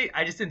about today.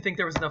 I just didn't think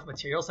there was enough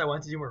material, so I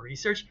wanted to do more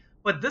research.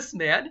 But this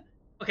man,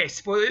 okay,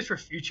 spoilers for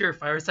future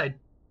Fireside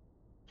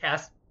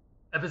cast.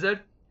 episode,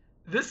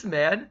 this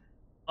man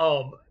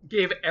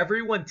gave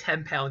everyone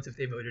 10 pounds if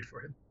they voted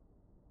for him.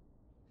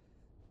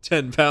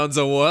 10 pounds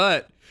of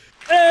what?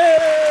 Hey!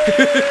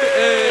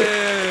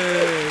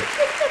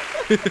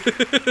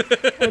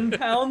 10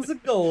 pounds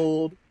of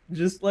gold,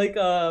 just like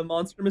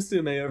Monster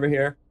Musume over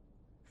here.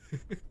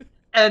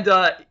 And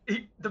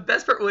the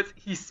best part was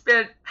he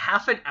spent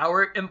half an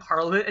hour in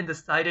Parliament and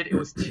decided it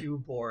was too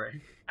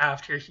boring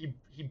after he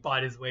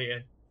bought his way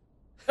in.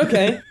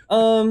 Okay.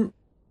 Hold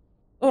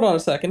on a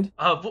second.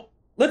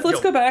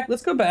 Let's go back.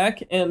 Let's go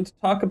back and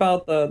talk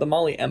about the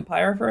Mali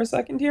Empire for a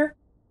second here.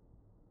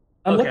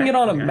 I'm looking at it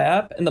on a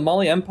map, and the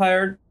Mali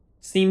Empire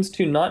seems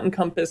to not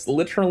encompass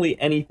literally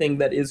anything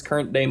that is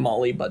current day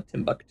Mali but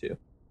Timbuktu.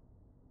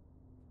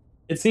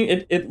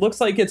 It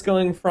looks like it's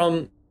going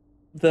from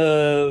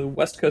the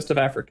west coast of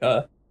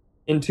Africa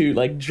into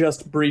like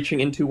just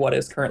breaching into what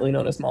is currently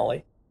known as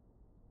Mali.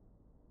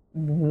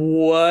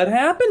 What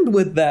happened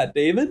with that,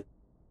 David?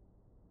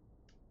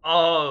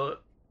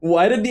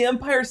 Why did the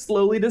Empire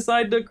slowly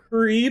decide to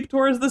creep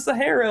towards the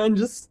Sahara and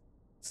just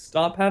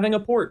stop having a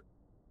port?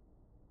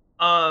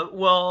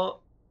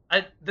 Well,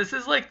 this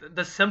is like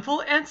the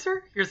simple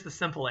answer. Here's the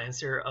simple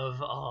answer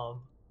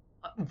of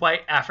why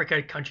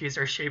Africa countries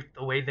are shaped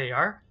the way they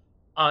are.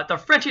 The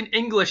French and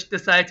English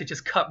decided to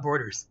just cut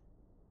borders.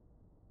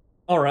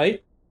 All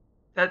right.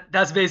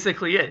 That's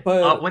basically it.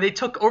 But when they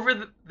took over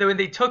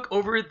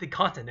the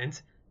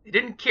continent, they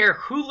didn't care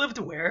who lived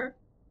where.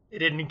 They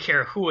didn't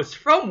care who was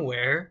from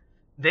where.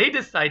 They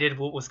decided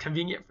what was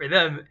convenient for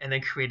them and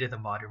then created the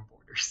modern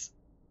borders.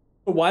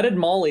 But why did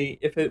Mali,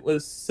 if it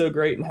was so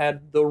great and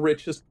had the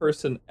richest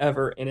person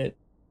ever in it,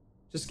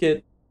 just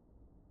get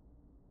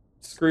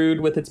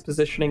screwed with its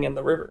positioning in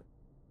the river?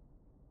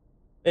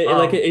 It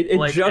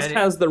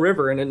has the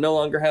river, and it no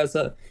longer has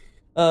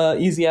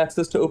easy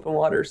access to open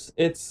waters.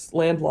 It's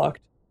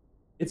landlocked.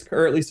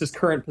 Or at least its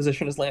current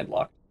position is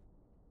landlocked.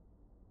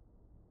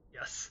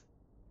 Yes.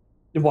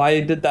 Why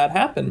did that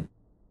happen?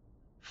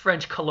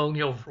 French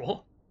colonial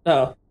rule.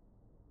 Oh.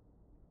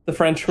 The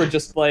French were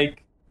just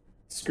like,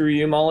 screw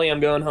you, Mali, I'm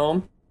going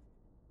home.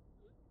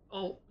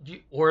 Oh,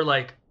 or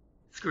like,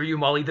 screw you,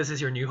 Mali, this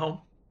is your new home?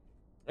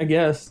 I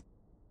guess.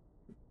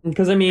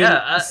 Because, I mean,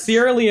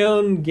 Sierra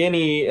Leone,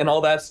 Guinea, and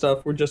all that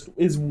stuff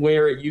is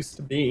where it used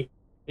to be.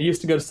 It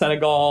used to go to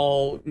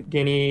Senegal,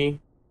 Guinea,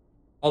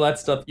 all that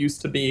stuff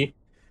used to be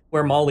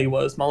where Mali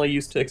was. Mali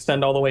used to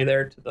extend all the way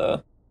there to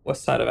the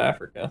west side of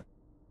Africa.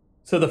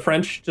 So the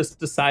French just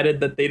decided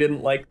that they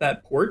didn't like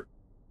that port?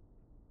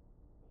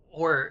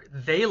 Or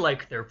they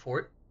like their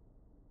port,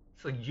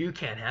 so you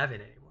can't have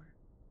it anymore.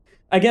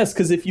 I guess,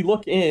 because if you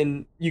look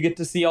in, you get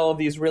to see all of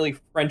these really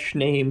French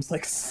names,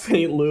 like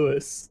St.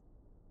 Louis.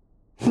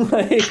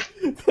 Like,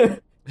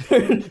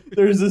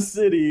 there's a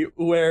city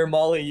where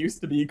Mali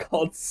used to be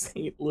called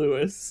St.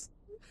 Louis.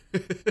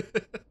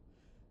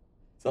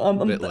 So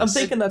I'm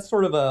thinking that's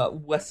sort of a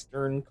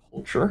Western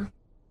culture.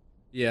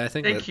 Yeah, I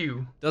think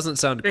doesn't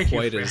sound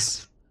quite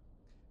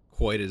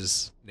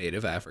as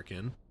native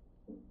African.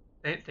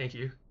 Thank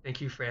you,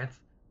 France.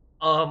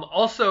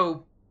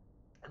 Also,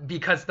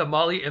 because the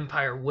Mali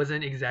Empire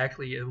wasn't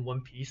exactly in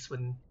one piece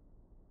when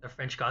the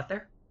French got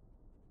there.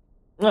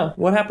 Oh,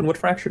 what happened? What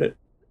fractured it?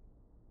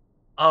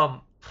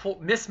 Like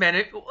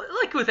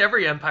with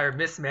every empire,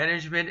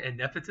 mismanagement and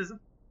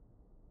nepotism.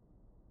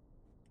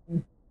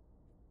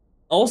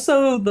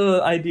 Also,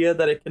 the idea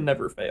that it can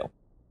never fail.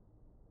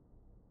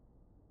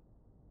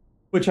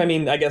 Which, I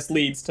mean, I guess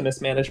leads to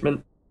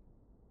mismanagement.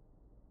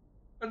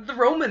 The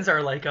Romans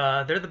are like,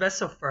 they're the best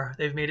so far.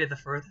 They've made it the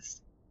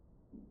furthest.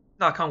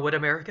 Knock on wood,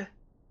 America.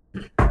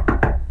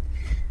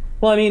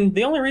 Well, I mean,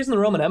 the only reason the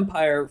Roman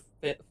Empire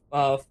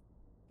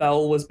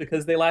fell was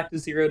because they lacked a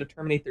zero to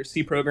terminate their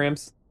sea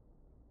programs.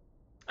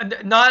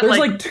 There's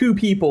like 2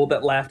 people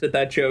that laughed at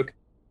that joke.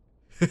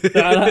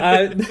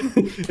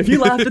 If you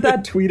laughed at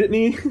that, tweet at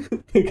me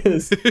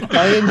because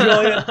I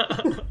enjoy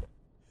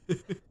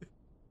it.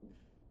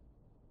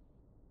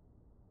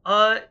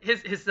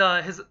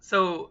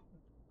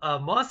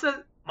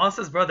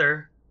 Mansa's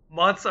brother,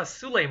 Mansa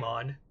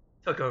Suleiman,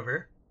 took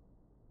over.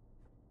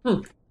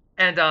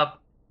 And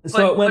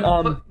so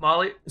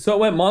it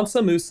went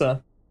Mansa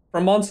Musa.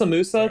 From Mansa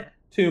Musa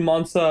to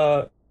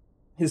Mansa,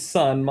 his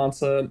son,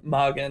 Mansa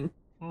Magan.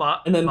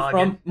 And then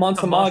from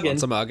Mansa Magan.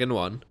 Mansa Magan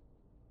 1.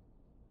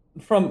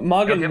 From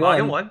Magan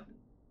 1.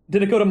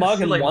 Did it go to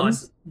Magan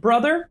 1's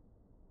brother?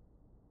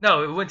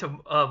 No, it went to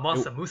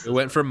Mansa Musa. It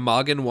went from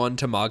Magan 1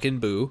 to Magan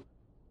Boo.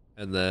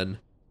 And then...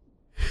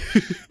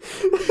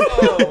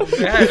 Oh,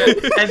 man.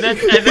 And then...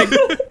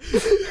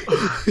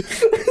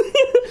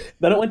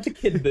 Then it went to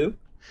Kid Boo.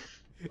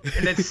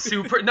 And then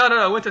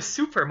No, it went to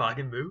Super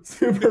Magan Boo.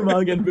 Super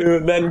Magan Boo,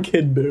 and then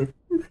Kid Boo.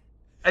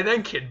 And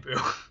then Kid Boo.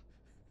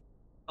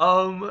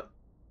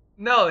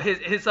 No,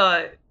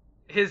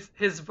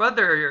 his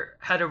brother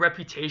had a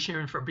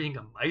reputation for being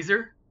a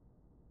miser,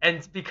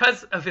 and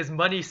because of his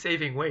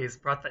money-saving ways,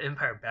 brought the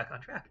empire back on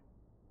track.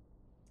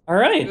 All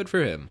right, good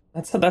for him.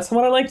 That's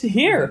what I like to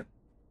hear.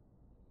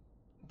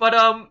 But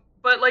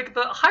But like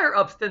the higher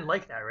ups didn't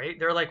like that, right?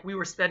 They're like, we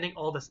were spending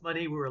all this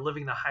money, we were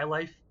living the high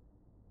life,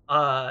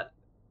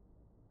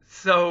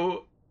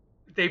 so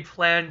they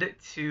planned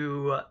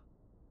to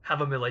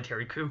have a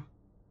military coup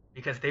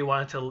because they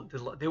wanted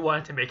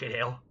to make it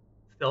hail.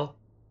 Still,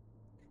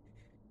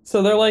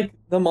 So they're like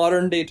the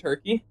modern day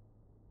Turkey.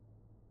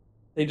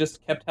 They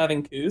just kept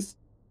having coups.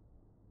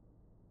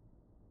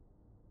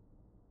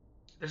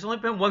 there's only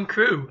been one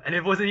coup, and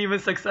it wasn't even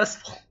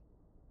successful.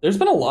 There's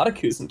been a lot of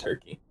coups in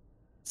Turkey.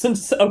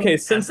 Since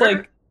Soviet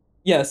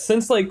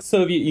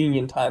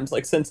Union times,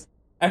 like since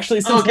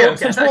World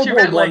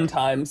War One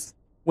times,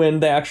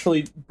 when they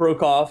actually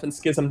broke off and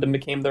schismed and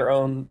became their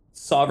own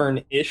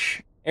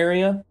sovereign-ish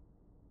area.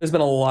 There's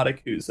been a lot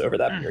of coups over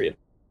that period.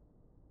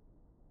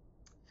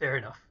 Fair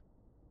enough.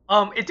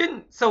 It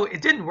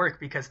didn't work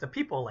because the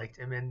people liked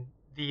him, and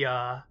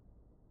the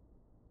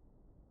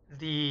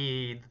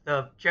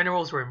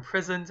generals were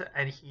imprisoned,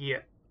 and he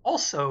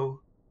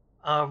also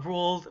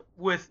ruled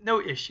with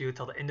no issue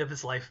till the end of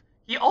his life.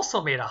 He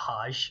also made a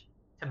Hajj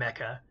to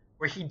Mecca,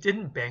 where he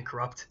didn't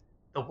bankrupt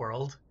the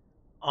world.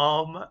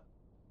 All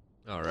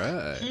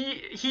right.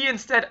 He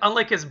instead,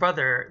 unlike his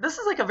brother, this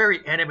is like a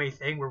very anime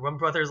thing where one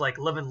brother's like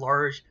living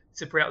large,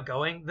 super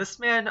outgoing. This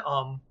man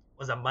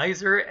was a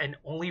miser and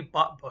only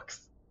bought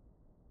books.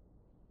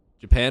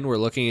 Japan, we're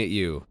looking at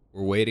you.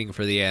 We're waiting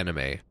for the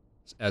anime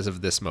as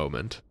of this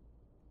moment.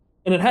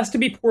 And it has to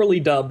be poorly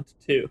dubbed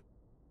too.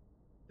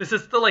 This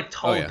is the like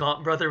tall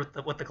gaunt brother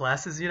with the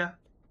glasses, you know?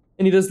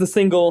 And he does the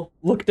single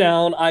look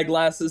down,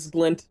 eyeglasses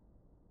glint,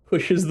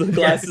 pushes the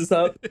glasses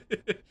up.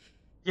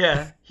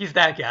 Yeah, he's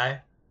that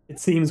guy. It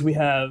seems we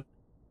have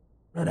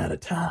run out of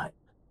time.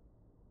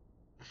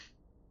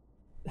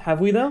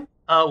 Have we though?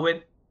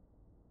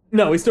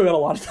 No, we still got a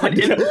lot of time.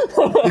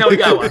 No, we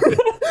got one.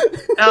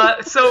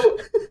 So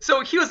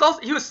he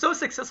was so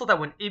successful that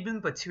when Ibn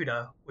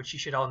Battuta, which you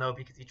should all know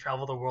because he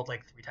traveled the world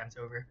like 3 times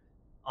over.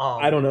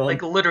 I don't know.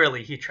 Like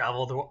literally, he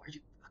traveled the world.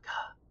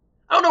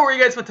 I don't know where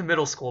you guys went to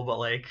middle school, but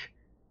like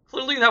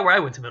clearly not where I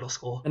went to middle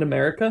school. In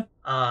America?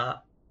 I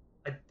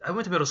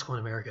went to middle school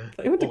in America.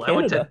 I went to Canada. I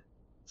went to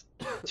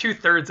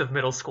 2/3 of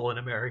middle school in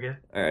America.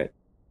 All right.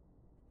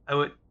 I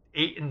went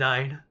 8 and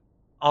 9.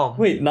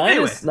 Wait, 9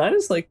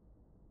 is like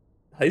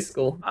high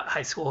school.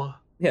 High school.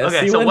 Yeah.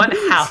 Okay, so one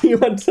half. You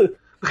went to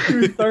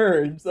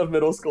 2/3 of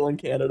middle school in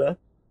Canada.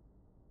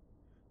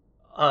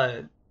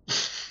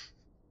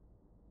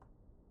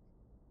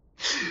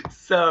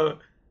 So,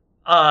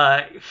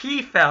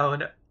 he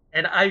found,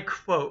 and I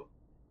quote.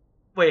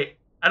 Wait,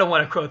 I don't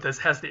want to quote this.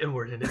 It has the N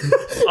word in it.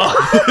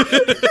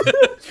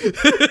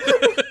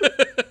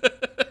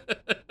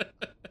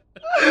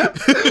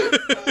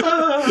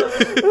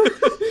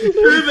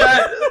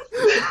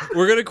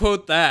 We're gonna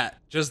quote that,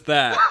 just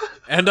that,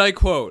 and I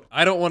quote.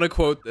 I don't want to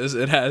quote this.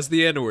 It has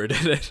the N word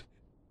in it.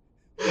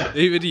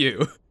 Even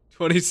you,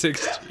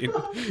 2016.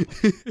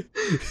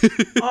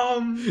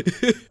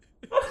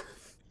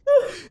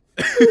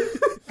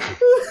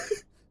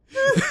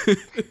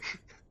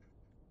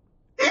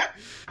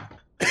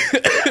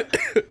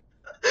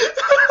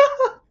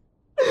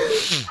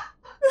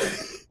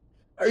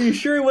 Are you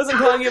sure he wasn't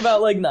talking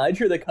about like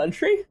Niger, the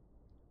country?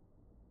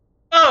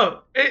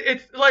 Oh,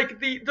 it's like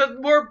the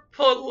more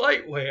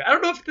polite way. I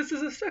don't know if this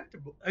is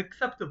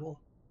acceptable.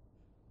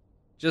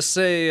 Just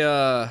say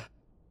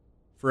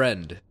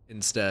friend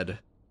instead.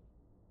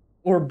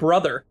 Or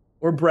brother.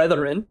 Or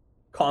brethren.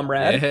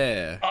 Comrade.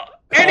 Yeah.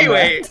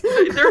 Anyway,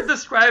 they're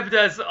described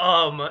as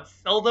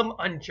seldom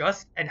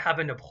unjust and have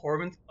an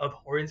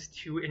abhorrence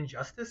to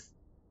injustice.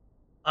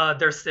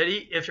 Their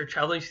city, if you're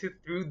traveling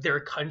through their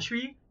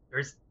country,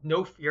 there's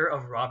no fear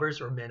of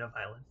robbers or men of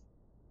violence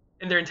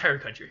in their entire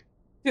country.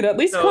 Dude, at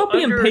least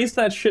copy and paste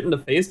that shit into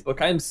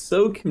Facebook. I am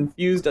so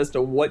confused as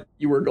to what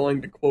you were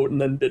going to quote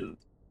and then didn't.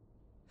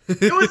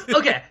 It was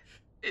okay.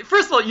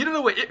 First of all, you don't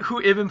know who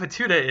Ibn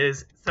Battuta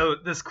is, so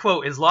this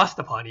quote is lost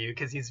upon you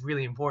because he's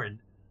really important.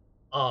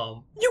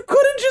 You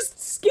could have just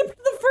skipped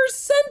the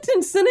first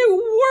sentence and it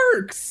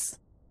works.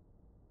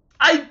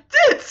 I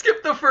did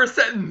skip the first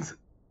sentence.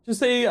 Just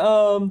say,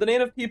 the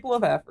native people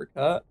of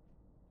Africa,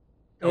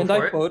 and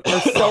I quote,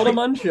 are seldom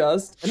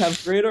unjust and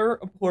have greater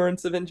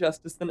abhorrence of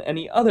injustice than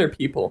any other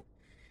people.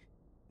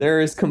 There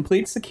is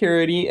complete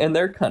security in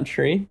their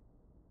country.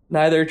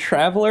 Neither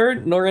traveler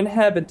nor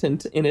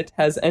inhabitant in it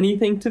has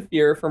anything to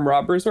fear from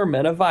robbers or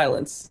men of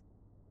violence.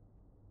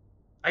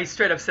 I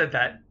straight up said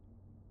that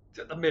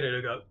a minute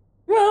ago.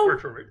 Well, word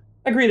for word.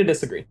 Agree to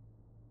disagree.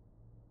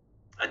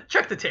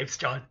 Check the tapes,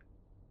 John.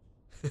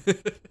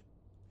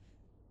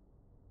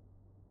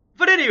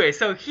 But anyway,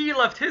 so he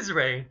left his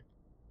reign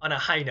on a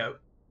high note.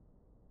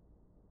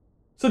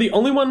 So the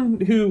only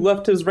one who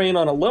left his reign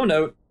on a low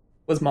note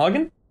was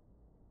Morgan?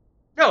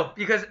 No,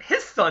 because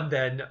his son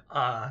then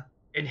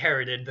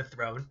inherited the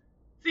throne.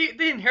 See,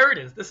 the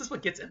inheritance, this is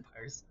what gets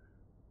empires.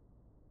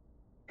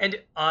 And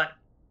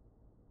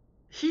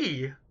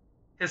his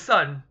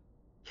son,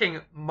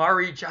 King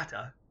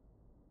Marijata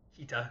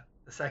Hita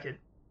II.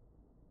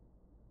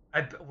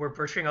 We're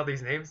butchering all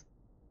these names.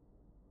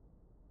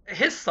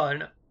 His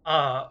son,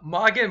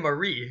 Magan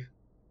Mari,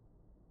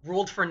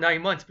 ruled for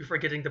 9 months before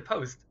getting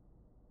deposed.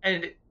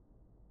 And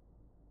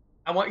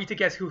I want you to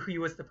guess who he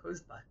was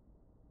deposed by.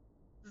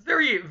 It's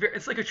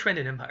it's like a trend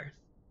in empires.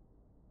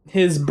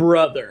 His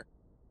brother.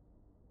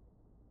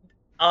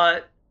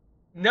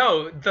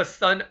 No, the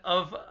son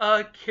of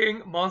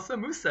King Mansa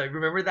Musa.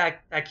 Remember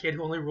that kid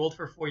who only ruled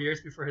for 4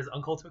 years before his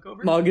uncle took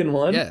over? Magan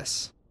I?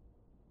 Yes.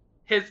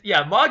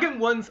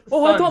 Magan I's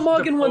Oh, I thought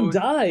Magan I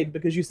died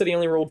because you said he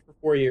only ruled for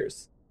 4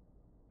 years.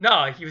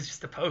 No, he was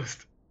just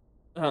deposed.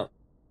 Oh.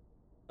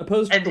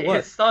 Opposed and to what?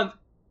 His son...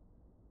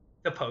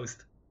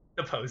 Deposed.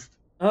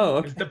 Oh, okay.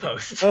 He was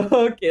deposed.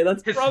 Okay,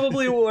 that's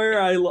probably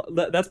where I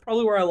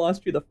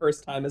lost you the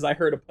first time, as I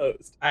heard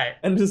opposed. All right.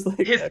 I'm just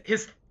like...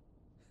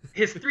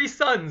 His 3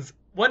 sons,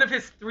 one of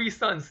his 3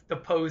 sons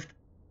deposed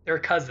their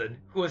cousin,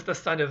 who was the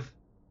son of,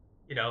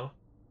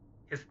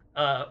 his,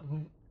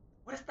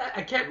 what is that?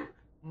 I can't,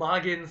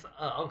 Magan's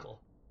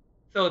uncle.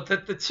 So the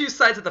 2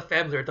 sides of the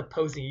family are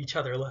deposing each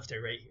other left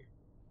and right here.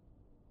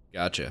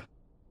 Gotcha.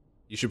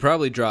 You should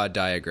probably draw a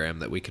diagram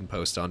that we can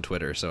post on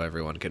Twitter so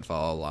everyone can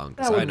follow along,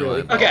 because I know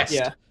really I'm lost. Okay,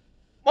 yeah.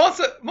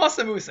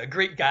 Mansa Musa,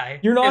 great guy.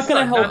 You're not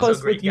going to help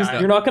us with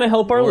you're not going to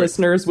help our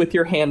listeners with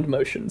your hand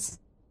motions.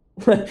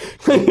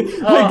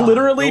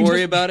 Literally, don't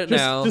worry about it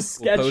now. Just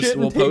sketch it.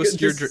 We'll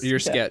post your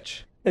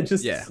sketch. And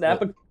just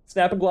snap a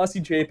glossy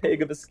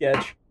JPEG of a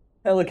sketch.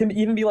 Hell, it can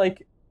even be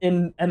like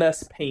in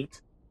MS Paint,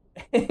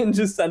 and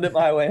just send it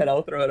my way, and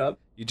I'll throw it up.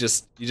 You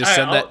just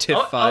send that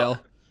TIFF file.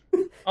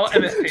 I'll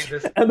MS Paint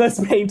this. MS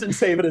Paint and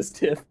save it as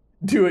TIFF.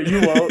 Do it,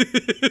 you won't.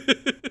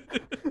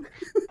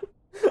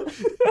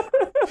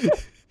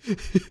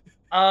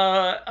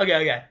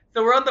 Okay.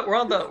 So we're on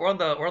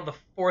the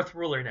 4th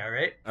ruler now,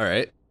 right? All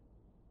right.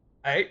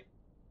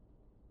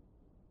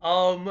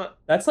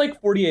 That's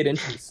like 48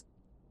 inches.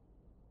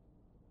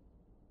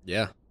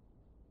 Yeah.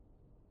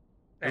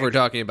 If we're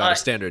talking about a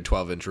standard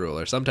 12-inch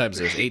ruler. Sometimes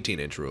there's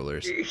 18-inch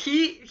rulers.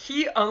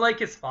 He, unlike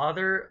his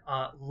father,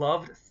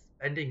 loved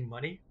spending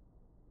money.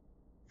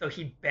 So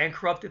he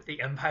bankrupted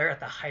the empire at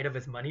the height of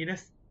his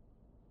moneyness.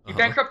 He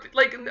bankrupted,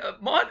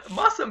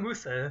 Mansa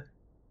Musa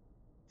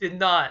did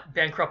not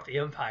bankrupt the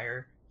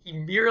empire. He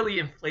merely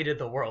inflated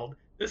the world.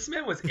 This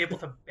man was able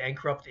to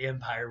bankrupt the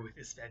empire with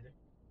his spending.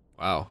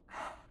 Wow.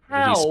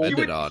 How? What did he spend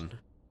it on?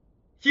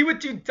 He would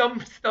do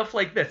dumb stuff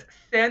like this.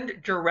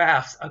 Send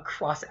giraffes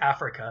across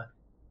Africa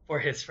for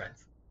his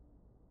friends.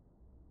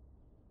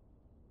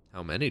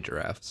 How many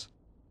giraffes?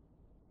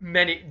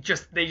 Many.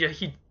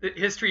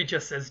 History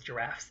just says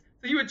giraffes.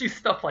 So he would do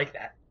stuff like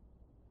that.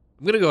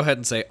 I'm going to go ahead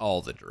and say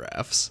all the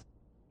giraffes.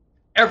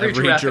 Every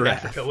giraffe in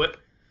Africa.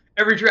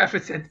 Every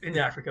giraffe in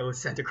Africa was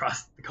sent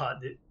across the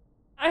continent.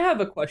 I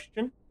have a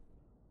question.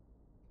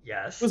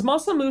 Yes. Was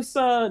Mansa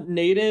Musa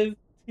native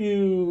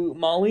to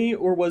Mali,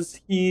 or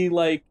was he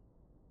like,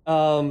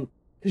 because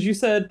you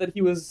said that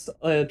he was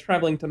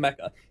traveling to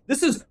Mecca.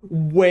 This is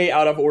way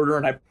out of order,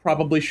 and I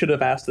probably should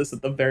have asked this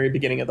at the very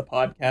beginning of the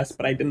podcast,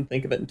 but I didn't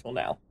think of it until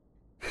now.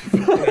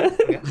 Okay.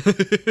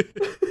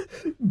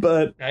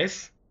 But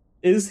nice.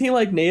 Is he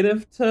like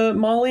native to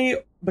Mali?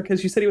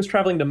 Because you said he was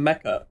traveling to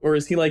Mecca, or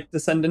is he like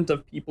descendant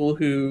of people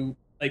who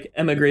like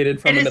emigrated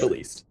from the Middle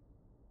East?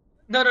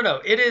 No.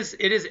 It is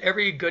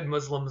every good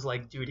Muslim's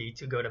like duty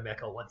to go to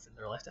Mecca once in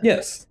their lifetime.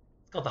 Yes.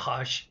 It's called the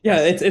Hajj. Yeah,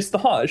 it's the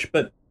Hajj,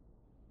 but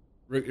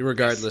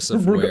regardless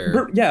of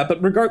where.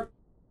 But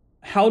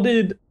how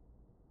did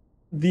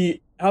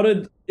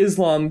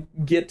Islam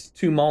get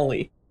to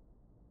Mali?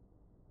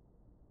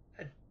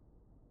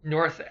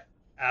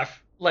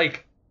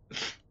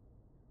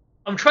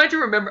 I'm trying to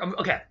remember.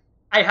 Okay,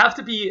 I have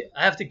to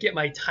get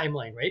my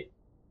timeline right.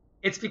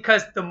 It's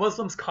because the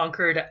Muslims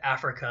conquered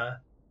Africa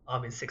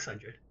in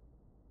 600.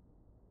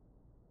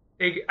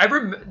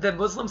 The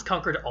Muslims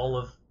conquered all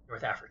of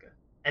North Africa,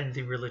 and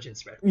the religion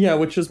spread. Yeah,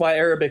 which is why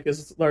Arabic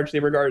is largely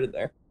regarded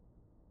there.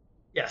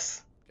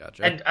 Yes.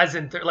 Gotcha. And as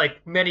in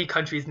like many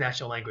countries'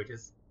 national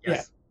languages.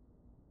 Yes.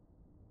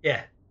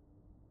 Yeah.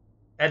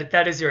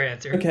 That is your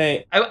answer.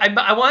 Okay.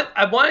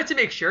 I wanted to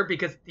make sure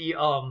because the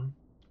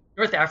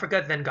North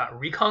Africa then got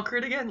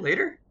reconquered again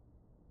later.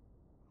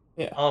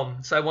 Yeah.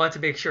 So I wanted to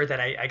make sure that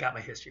I got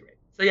my history right.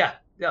 So yeah,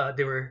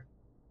 they were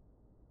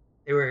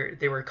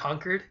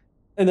conquered.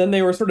 And then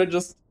they were sort of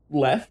just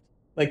left.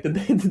 Like did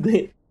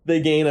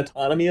they gain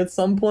autonomy at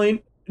some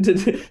point?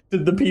 Did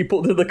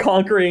the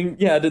conquering?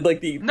 Yeah. Did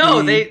like the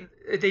no they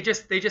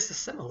just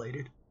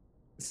assimilated.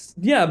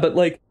 Yeah, but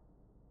like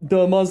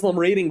the Muslim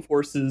raiding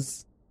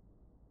forces.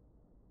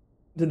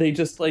 Did they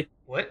just like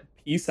what?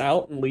 Peace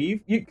out and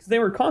leave? Because they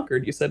were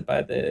conquered, you said,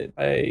 by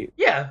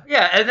Yeah,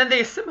 and then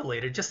they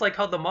assimilated, just like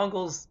how the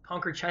Mongols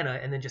conquered China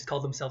and then just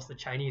called themselves the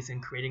Chinese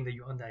in creating the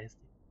Yuan dynasty.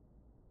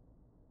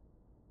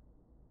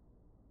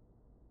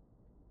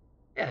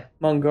 Yeah.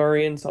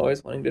 Mongolians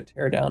always wanting to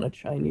tear down a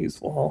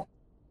Chinese wall.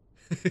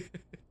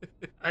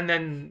 And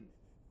then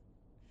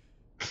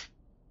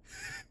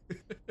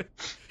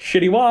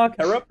shitty walk,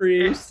 hurry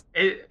Reeves.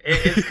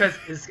 It's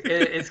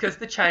because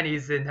the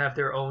Chinese didn't have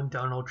their own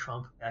Donald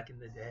Trump back in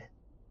the day.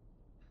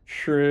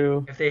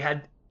 True. If they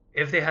had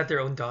if they had their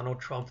own Donald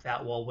Trump,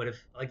 that wall would have,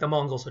 like, the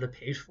Mongols would have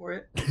paid for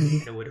it,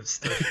 and it would have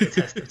stood the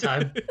test of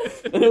time.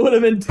 And it would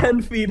have been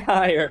 10 feet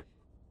higher.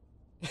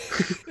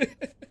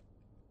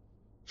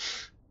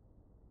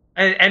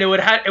 And it would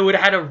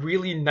have had a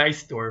really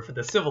nice door for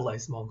the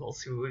civilized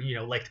Mongols who,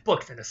 liked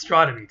books and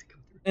astronomy to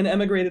come through. And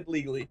emigrated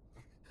legally.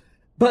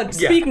 But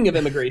speaking of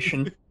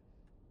immigration,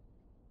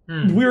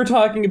 we were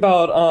talking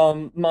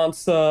about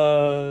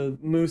Mansa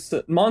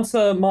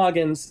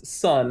Magan's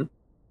son,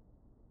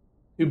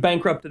 who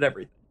bankrupted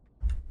everything.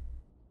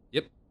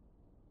 Yep.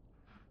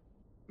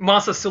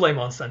 Mansa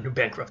Suleiman's son, who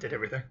bankrupted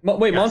everything.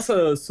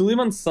 Mansa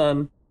Suleiman's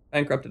son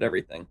bankrupted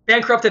everything.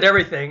 Bankrupted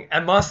everything,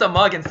 and Mansa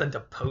Magan's son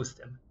deposed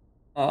him.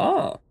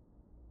 Ah.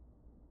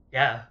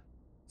 Yeah.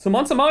 So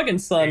Mansa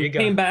Magan's son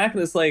came back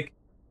and was like,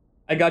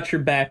 I got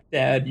your back,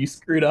 Dad. You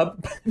screwed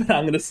up, but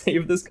I'm going to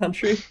save this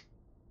country.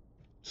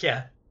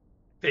 Yeah.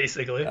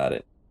 Basically. Got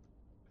it.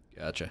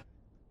 Gotcha.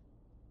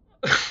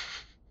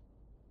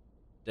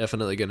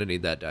 Definitely going to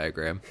need that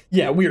diagram.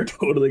 Yeah, we are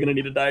totally going to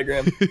need a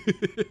diagram.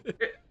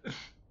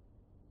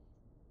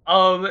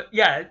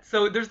 Yeah,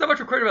 so there's not much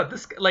recorded about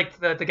this, like,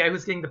 the guy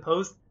who's getting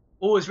deposed.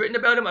 What was written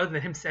about him, other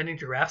than him sending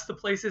giraffes to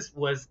places,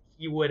 was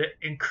he would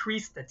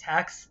increase the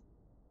tax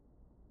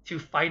to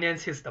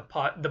finance his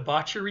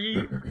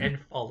debauchery and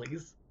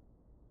follies.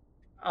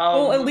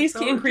 Well, at least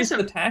he increased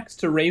the tax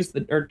to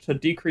to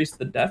decrease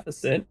the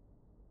deficit.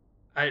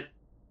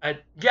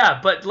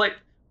 Yeah, but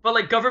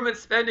government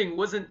spending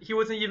he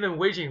wasn't even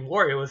waging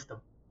war. It was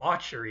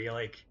debauchery.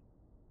 Like,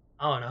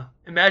 I don't know.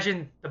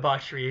 Imagine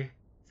debauchery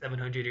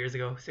 700 years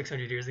ago,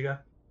 600 years ago.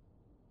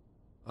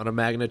 On a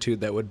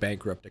magnitude that would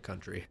bankrupt a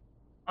country.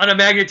 On a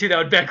magnitude that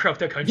would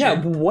bankrupt a country. Yeah,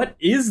 what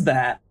is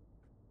that?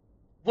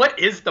 What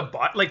is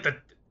debauchery?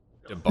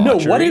 No,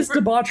 what is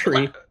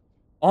debauchery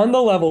on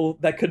the level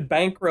that could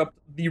bankrupt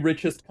the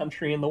richest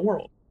country in the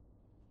world?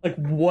 Like,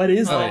 what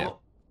is that?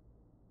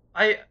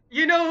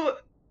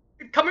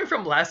 Coming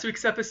from last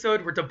week's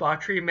episode where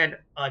debauchery meant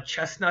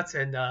chestnuts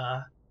and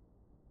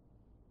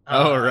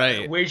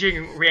right,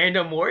 waging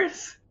random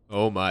wars.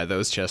 Oh my,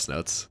 those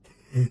chestnuts.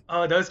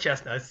 Oh, those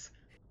chestnuts.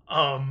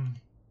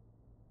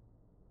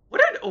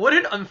 What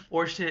an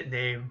unfortunate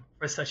name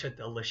for such a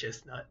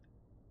delicious nut.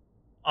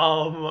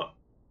 I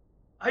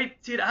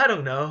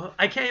don't know.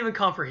 I can't even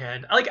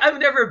comprehend. Like, I've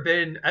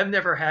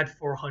never had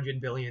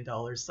 $400 billion.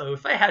 So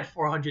if I had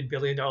 $400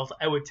 billion,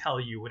 I would tell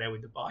you what I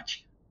would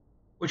debauch,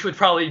 which would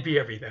probably be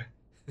everything.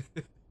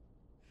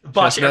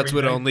 Chestnuts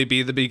would only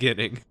be the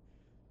beginning.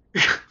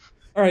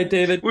 All right,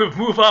 David. We'll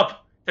move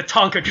up the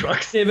Tonka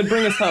trucks. David,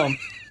 bring us home.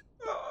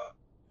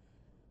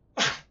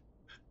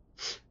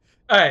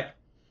 All right.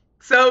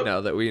 So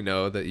now that we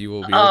know that you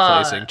will be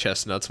replacing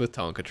chestnuts with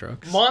Tonka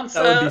trucks,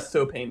 Mansa, that would be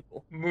so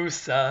painful.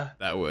 Musa,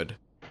 that would.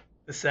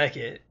 The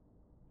second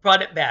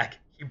brought it back.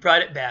 He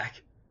brought it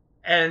back,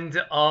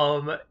 and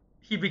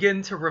he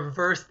began to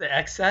reverse the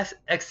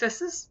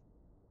excesses.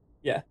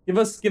 Yeah, give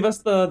us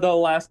the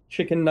last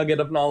chicken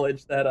nugget of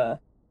knowledge that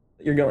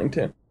you're going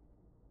to.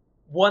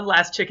 One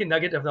last chicken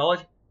nugget of knowledge.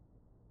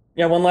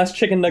 Yeah, one last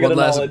chicken nugget of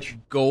knowledge.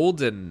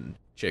 Golden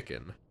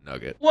chicken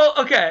nugget. Well,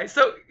 okay,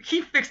 so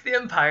he fixed the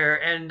empire,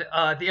 and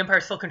the empire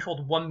still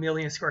controlled 1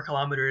 million square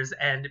kilometers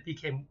and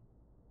became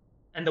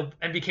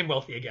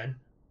wealthy again.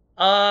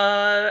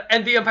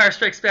 And the empire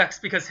strikes back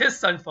because his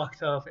son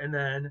fucked up, and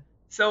then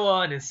so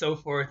on and so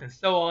forth, and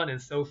so on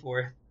and so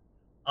forth.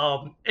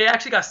 It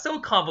actually got so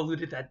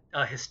convoluted that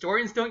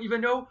historians don't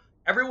even know.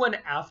 Everyone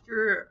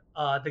after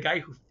the guy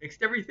who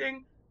fixed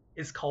everything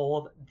is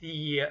called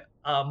the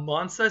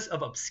Mansas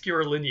of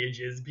obscure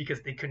lineages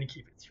because they couldn't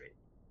keep it straight.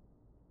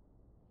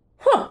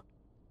 Huh.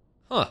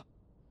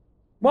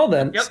 Well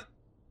then. Yep.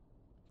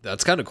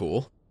 That's kind of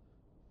cool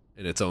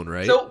in its own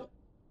right. So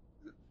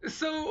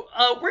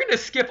we're going to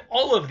skip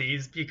all of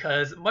these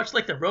because much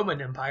like the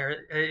Roman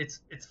Empire, it's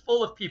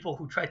full of people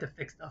who tried to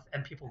fix stuff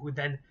and people who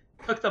then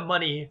took the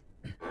money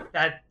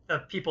that the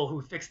people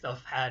who fixed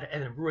stuff had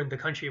and then ruined the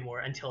country more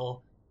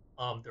until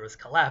there was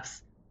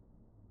collapse.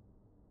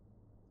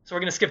 So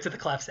we're going to skip to the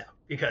collapse now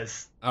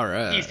because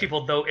these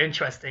people, though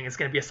interesting, it's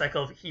going to be a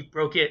cycle of he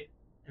broke it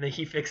and then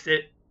he fixed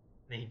it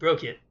and then he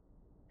broke it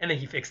and then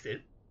he fixed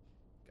it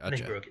and then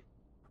he broke it.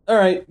 All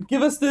right,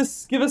 give us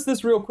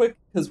this real quick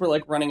because we're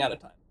like running out of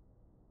time.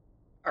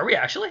 Are we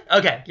actually?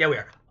 Okay, yeah, we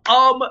are.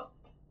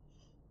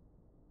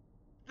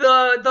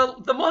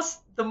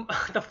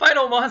 The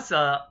final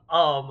Mansa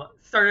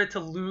started to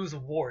lose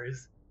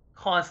wars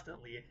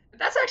constantly.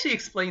 That actually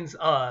explains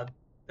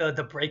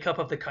the breakup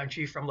of the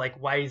country from like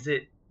why is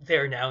it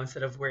there now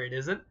instead of where it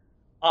isn't.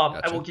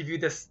 Gotcha. I will give you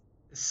this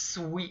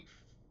sweet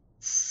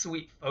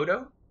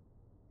photo.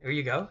 There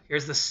you go.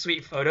 Here's the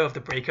sweet photo of the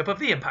breakup of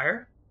the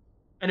empire.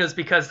 And it was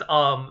because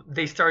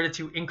they started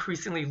to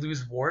increasingly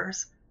lose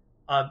wars.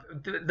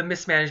 The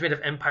mismanagement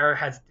of empire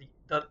has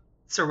the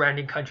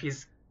surrounding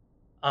countries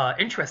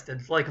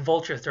interested. Like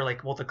vultures, they're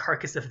like, well, the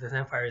carcass of this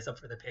empire is up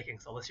for the picking,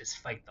 so let's just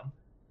fight them.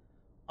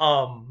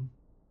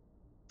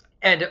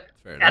 And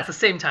at the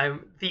same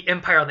time, the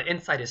empire on the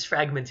inside is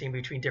fragmenting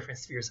between different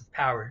spheres of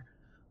power.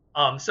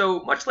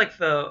 So much like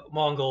the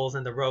Mongols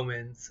and the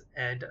Romans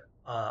and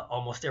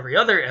almost every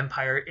other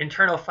empire,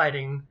 internal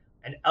fighting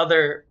and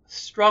other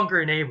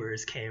stronger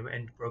neighbors came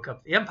and broke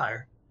up the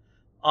empire.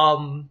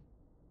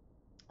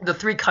 The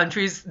three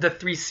countries, the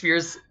three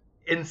spheres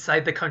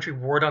inside the country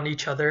warred on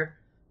each other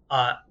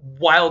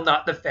while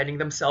not defending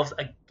themselves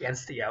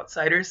against the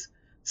outsiders.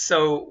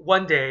 So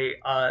one day,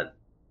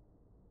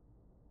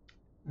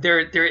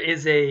 there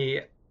was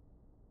a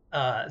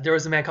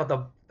man called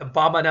the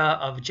Bamana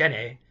of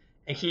Jenne,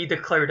 and he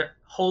declared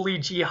holy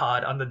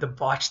jihad on the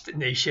debauched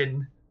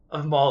nation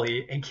of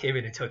Mali and came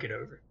in and took it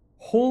over.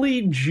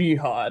 Holy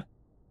jihad.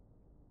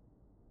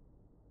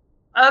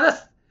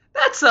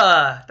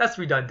 That's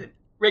redundant.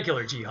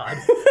 Regular jihad.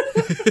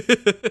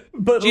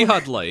 But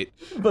jihad light.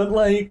 But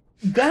like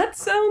that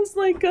sounds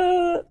like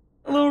a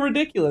little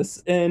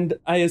ridiculous, and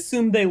I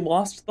assume they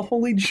lost the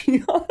holy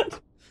jihad.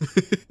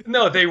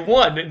 No, they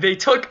won. They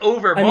took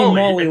over Mali. I mean,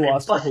 Mali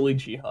lost the holy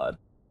jihad.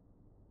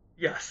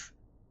 Yes.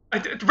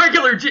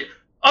 Regular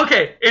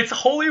Okay, it's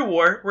holy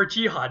war or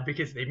jihad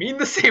because they mean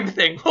the same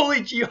thing.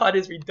 Holy jihad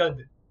is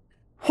redundant.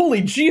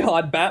 Holy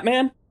jihad,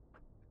 Batman.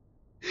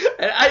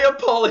 And I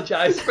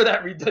apologize for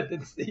that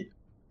redundancy.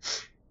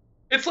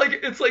 It's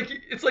like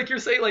you're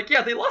saying like,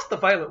 yeah, they lost the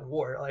violent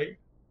war. Like,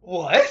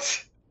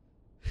 what?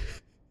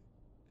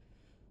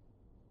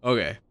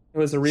 Okay. It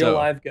was a real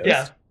live ghost.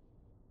 Yeah.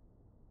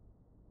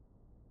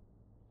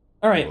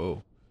 All right.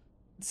 Whoa.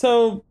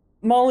 So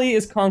Mali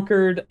is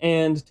conquered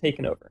and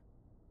taken over.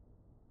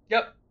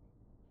 Yep.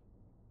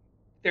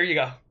 There you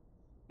go.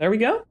 There we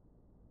go.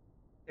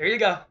 There you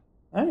go.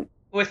 All right.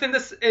 Within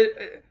this,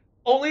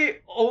 only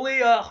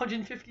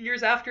 150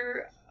 years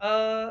after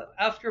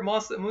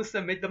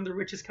Musa made them the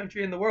richest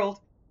country in the world,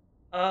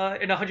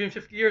 in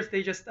 150 years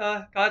they just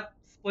got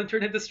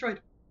splintered and destroyed.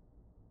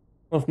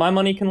 Well, if my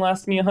money can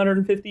last me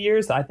 150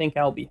 years, I think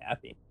I'll be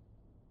happy.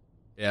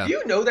 Yeah. Do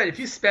you know that if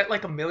you spent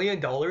like $1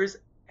 million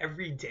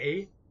every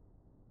day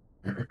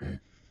for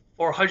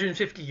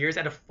 150 years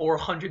out of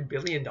 $400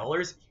 billion,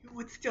 you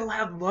would still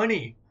have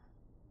money?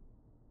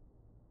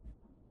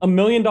 $1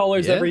 million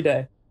every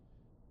day.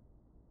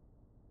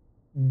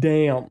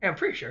 Damn. Yeah, I'm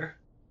pretty sure.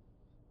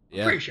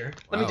 Yeah. Pretty sure.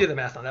 Let me do the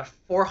math on that.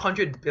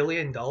 $400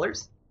 billion? All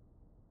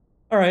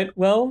right.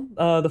 Well,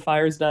 the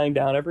fire's dying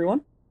down,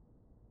 everyone.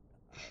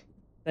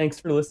 Thanks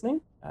for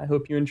listening. I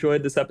hope you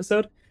enjoyed this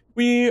episode.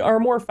 We are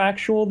more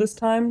factual this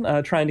time,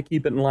 trying to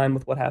keep it in line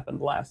with what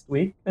happened last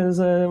week, as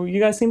you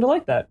guys seem to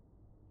like that.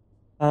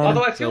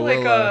 Although I feel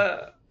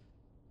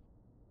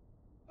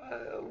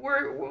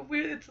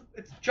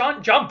it's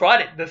John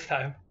brought it this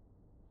time.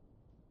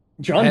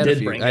 John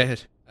did bring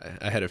it.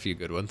 I had a few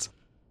good ones.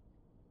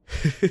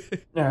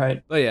 All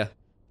right. But yeah,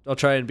 I'll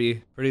try and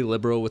be pretty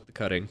liberal with the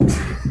cutting.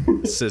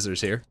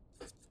 Scissors here.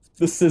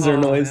 The scissor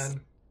noise.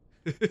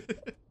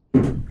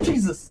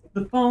 Jesus,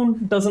 the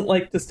phone doesn't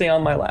like to stay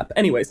on my lap.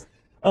 Anyways,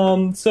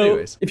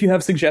 if you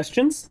have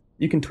suggestions,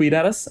 you can tweet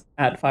at us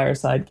at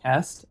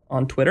FiresideCast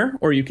on Twitter,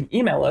 or you can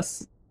email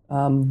us.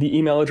 The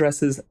email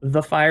address is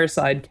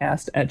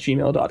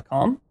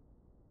thefiresidecast@gmail.com.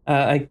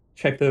 I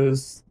check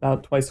those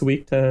about twice a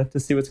week to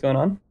see what's going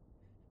on.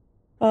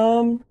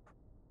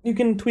 You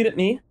can tweet at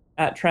me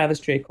at Travis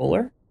J.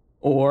 Kohler,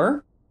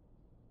 or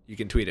you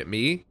can tweet at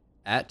me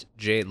at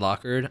Jade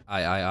Lockard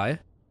III.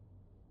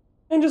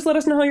 And just let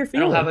us know how you're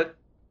feeling. I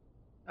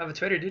have a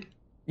Twitter, dude.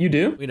 You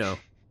do? We know.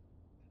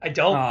 I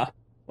don't.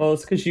 Well,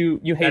 it's because you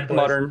hate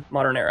the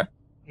modern era.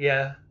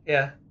 Yeah.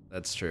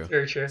 That's true.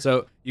 Very true.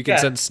 So you can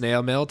send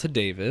snail mail to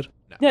David.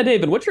 No. Yeah,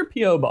 David, what's your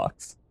P.O.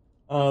 box?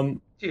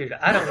 Dude,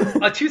 I don't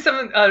know.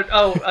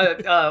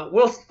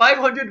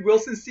 500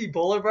 Wilson C.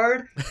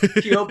 Boulevard,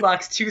 P.O.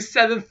 Box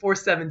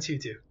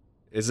 274722.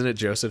 Isn't it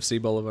Joseph C.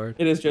 Boulevard?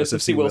 It is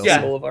Joseph C.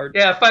 Wilson Boulevard.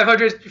 Yeah,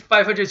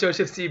 500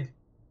 Joseph C.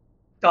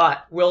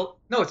 No,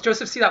 it's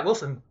Joseph C.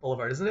 Wilson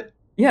Boulevard, isn't it?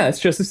 Yeah, it's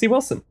Joseph C.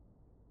 Wilson.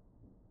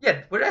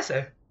 Yeah, what did I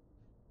say?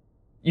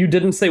 You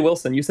didn't say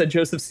Wilson. You said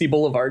Joseph C.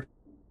 Boulevard.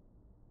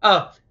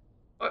 Oh,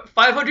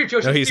 500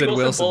 Joseph C.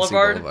 Wilson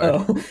Boulevard. C.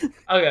 Boulevard.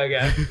 Oh.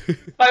 Okay.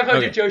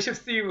 500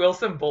 Joseph C.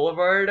 Wilson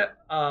Boulevard,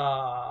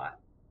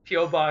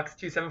 P.O. Box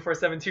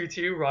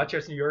 274722,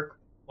 Rochester, New York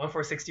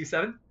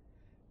 14627.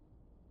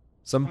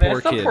 Some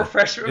poor kid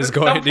is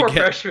going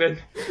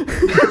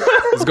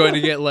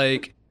to get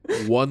like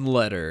one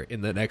letter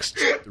in the next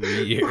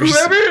 3 years.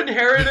 Whoever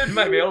inherited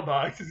my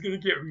mailbox is going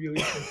to get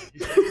really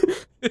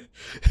confused.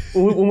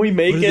 When we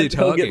make it,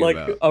 he'll get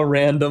like a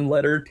random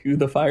letter to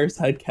the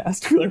Fireside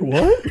Cast. We're like,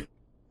 what?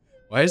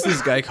 Why is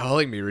this guy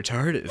calling me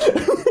retarded?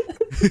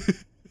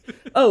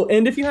 Oh,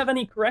 and if you have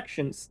any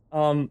corrections,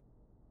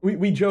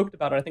 we joked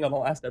about it, I think, on the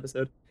last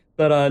episode,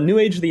 but New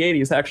Age of the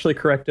 80s actually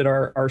corrected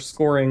our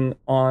scoring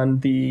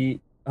on the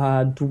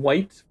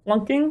Dwile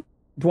flunking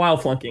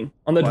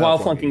on the Dwile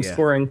flunking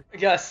scoring.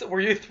 Yes,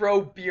 where you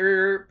throw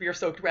beer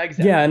soaked rags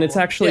at people. And it's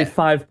actually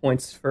 5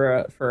 points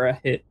for a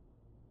hit.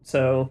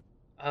 So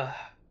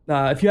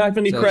if you have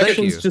any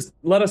corrections, just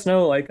let us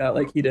know, like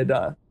he did.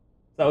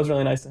 That was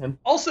really nice of him.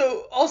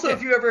 Also,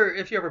 if you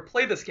ever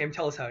play this game,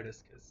 tell us how it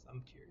is, because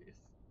I'm curious.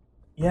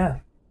 Yeah.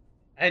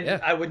 And Yeah.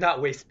 I would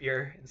not waste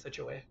beer in such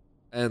a way.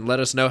 And let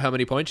us know how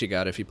many points you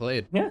got if you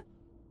played. Yeah.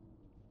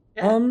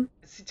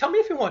 Tell me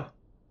if you won.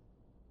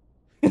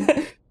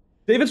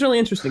 David's really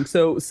interesting,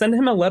 so send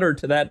him a letter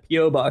to that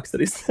P.O. box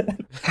that he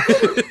sent.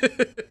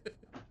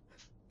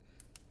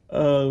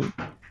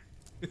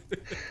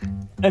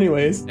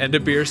 Anyways. And a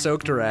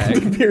beer-soaked rag.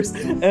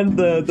 And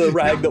the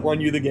rag that won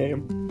you the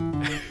game.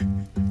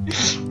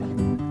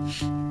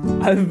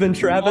 I've been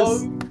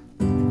Travis.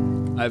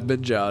 I've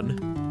been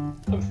John.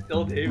 I'm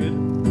still David.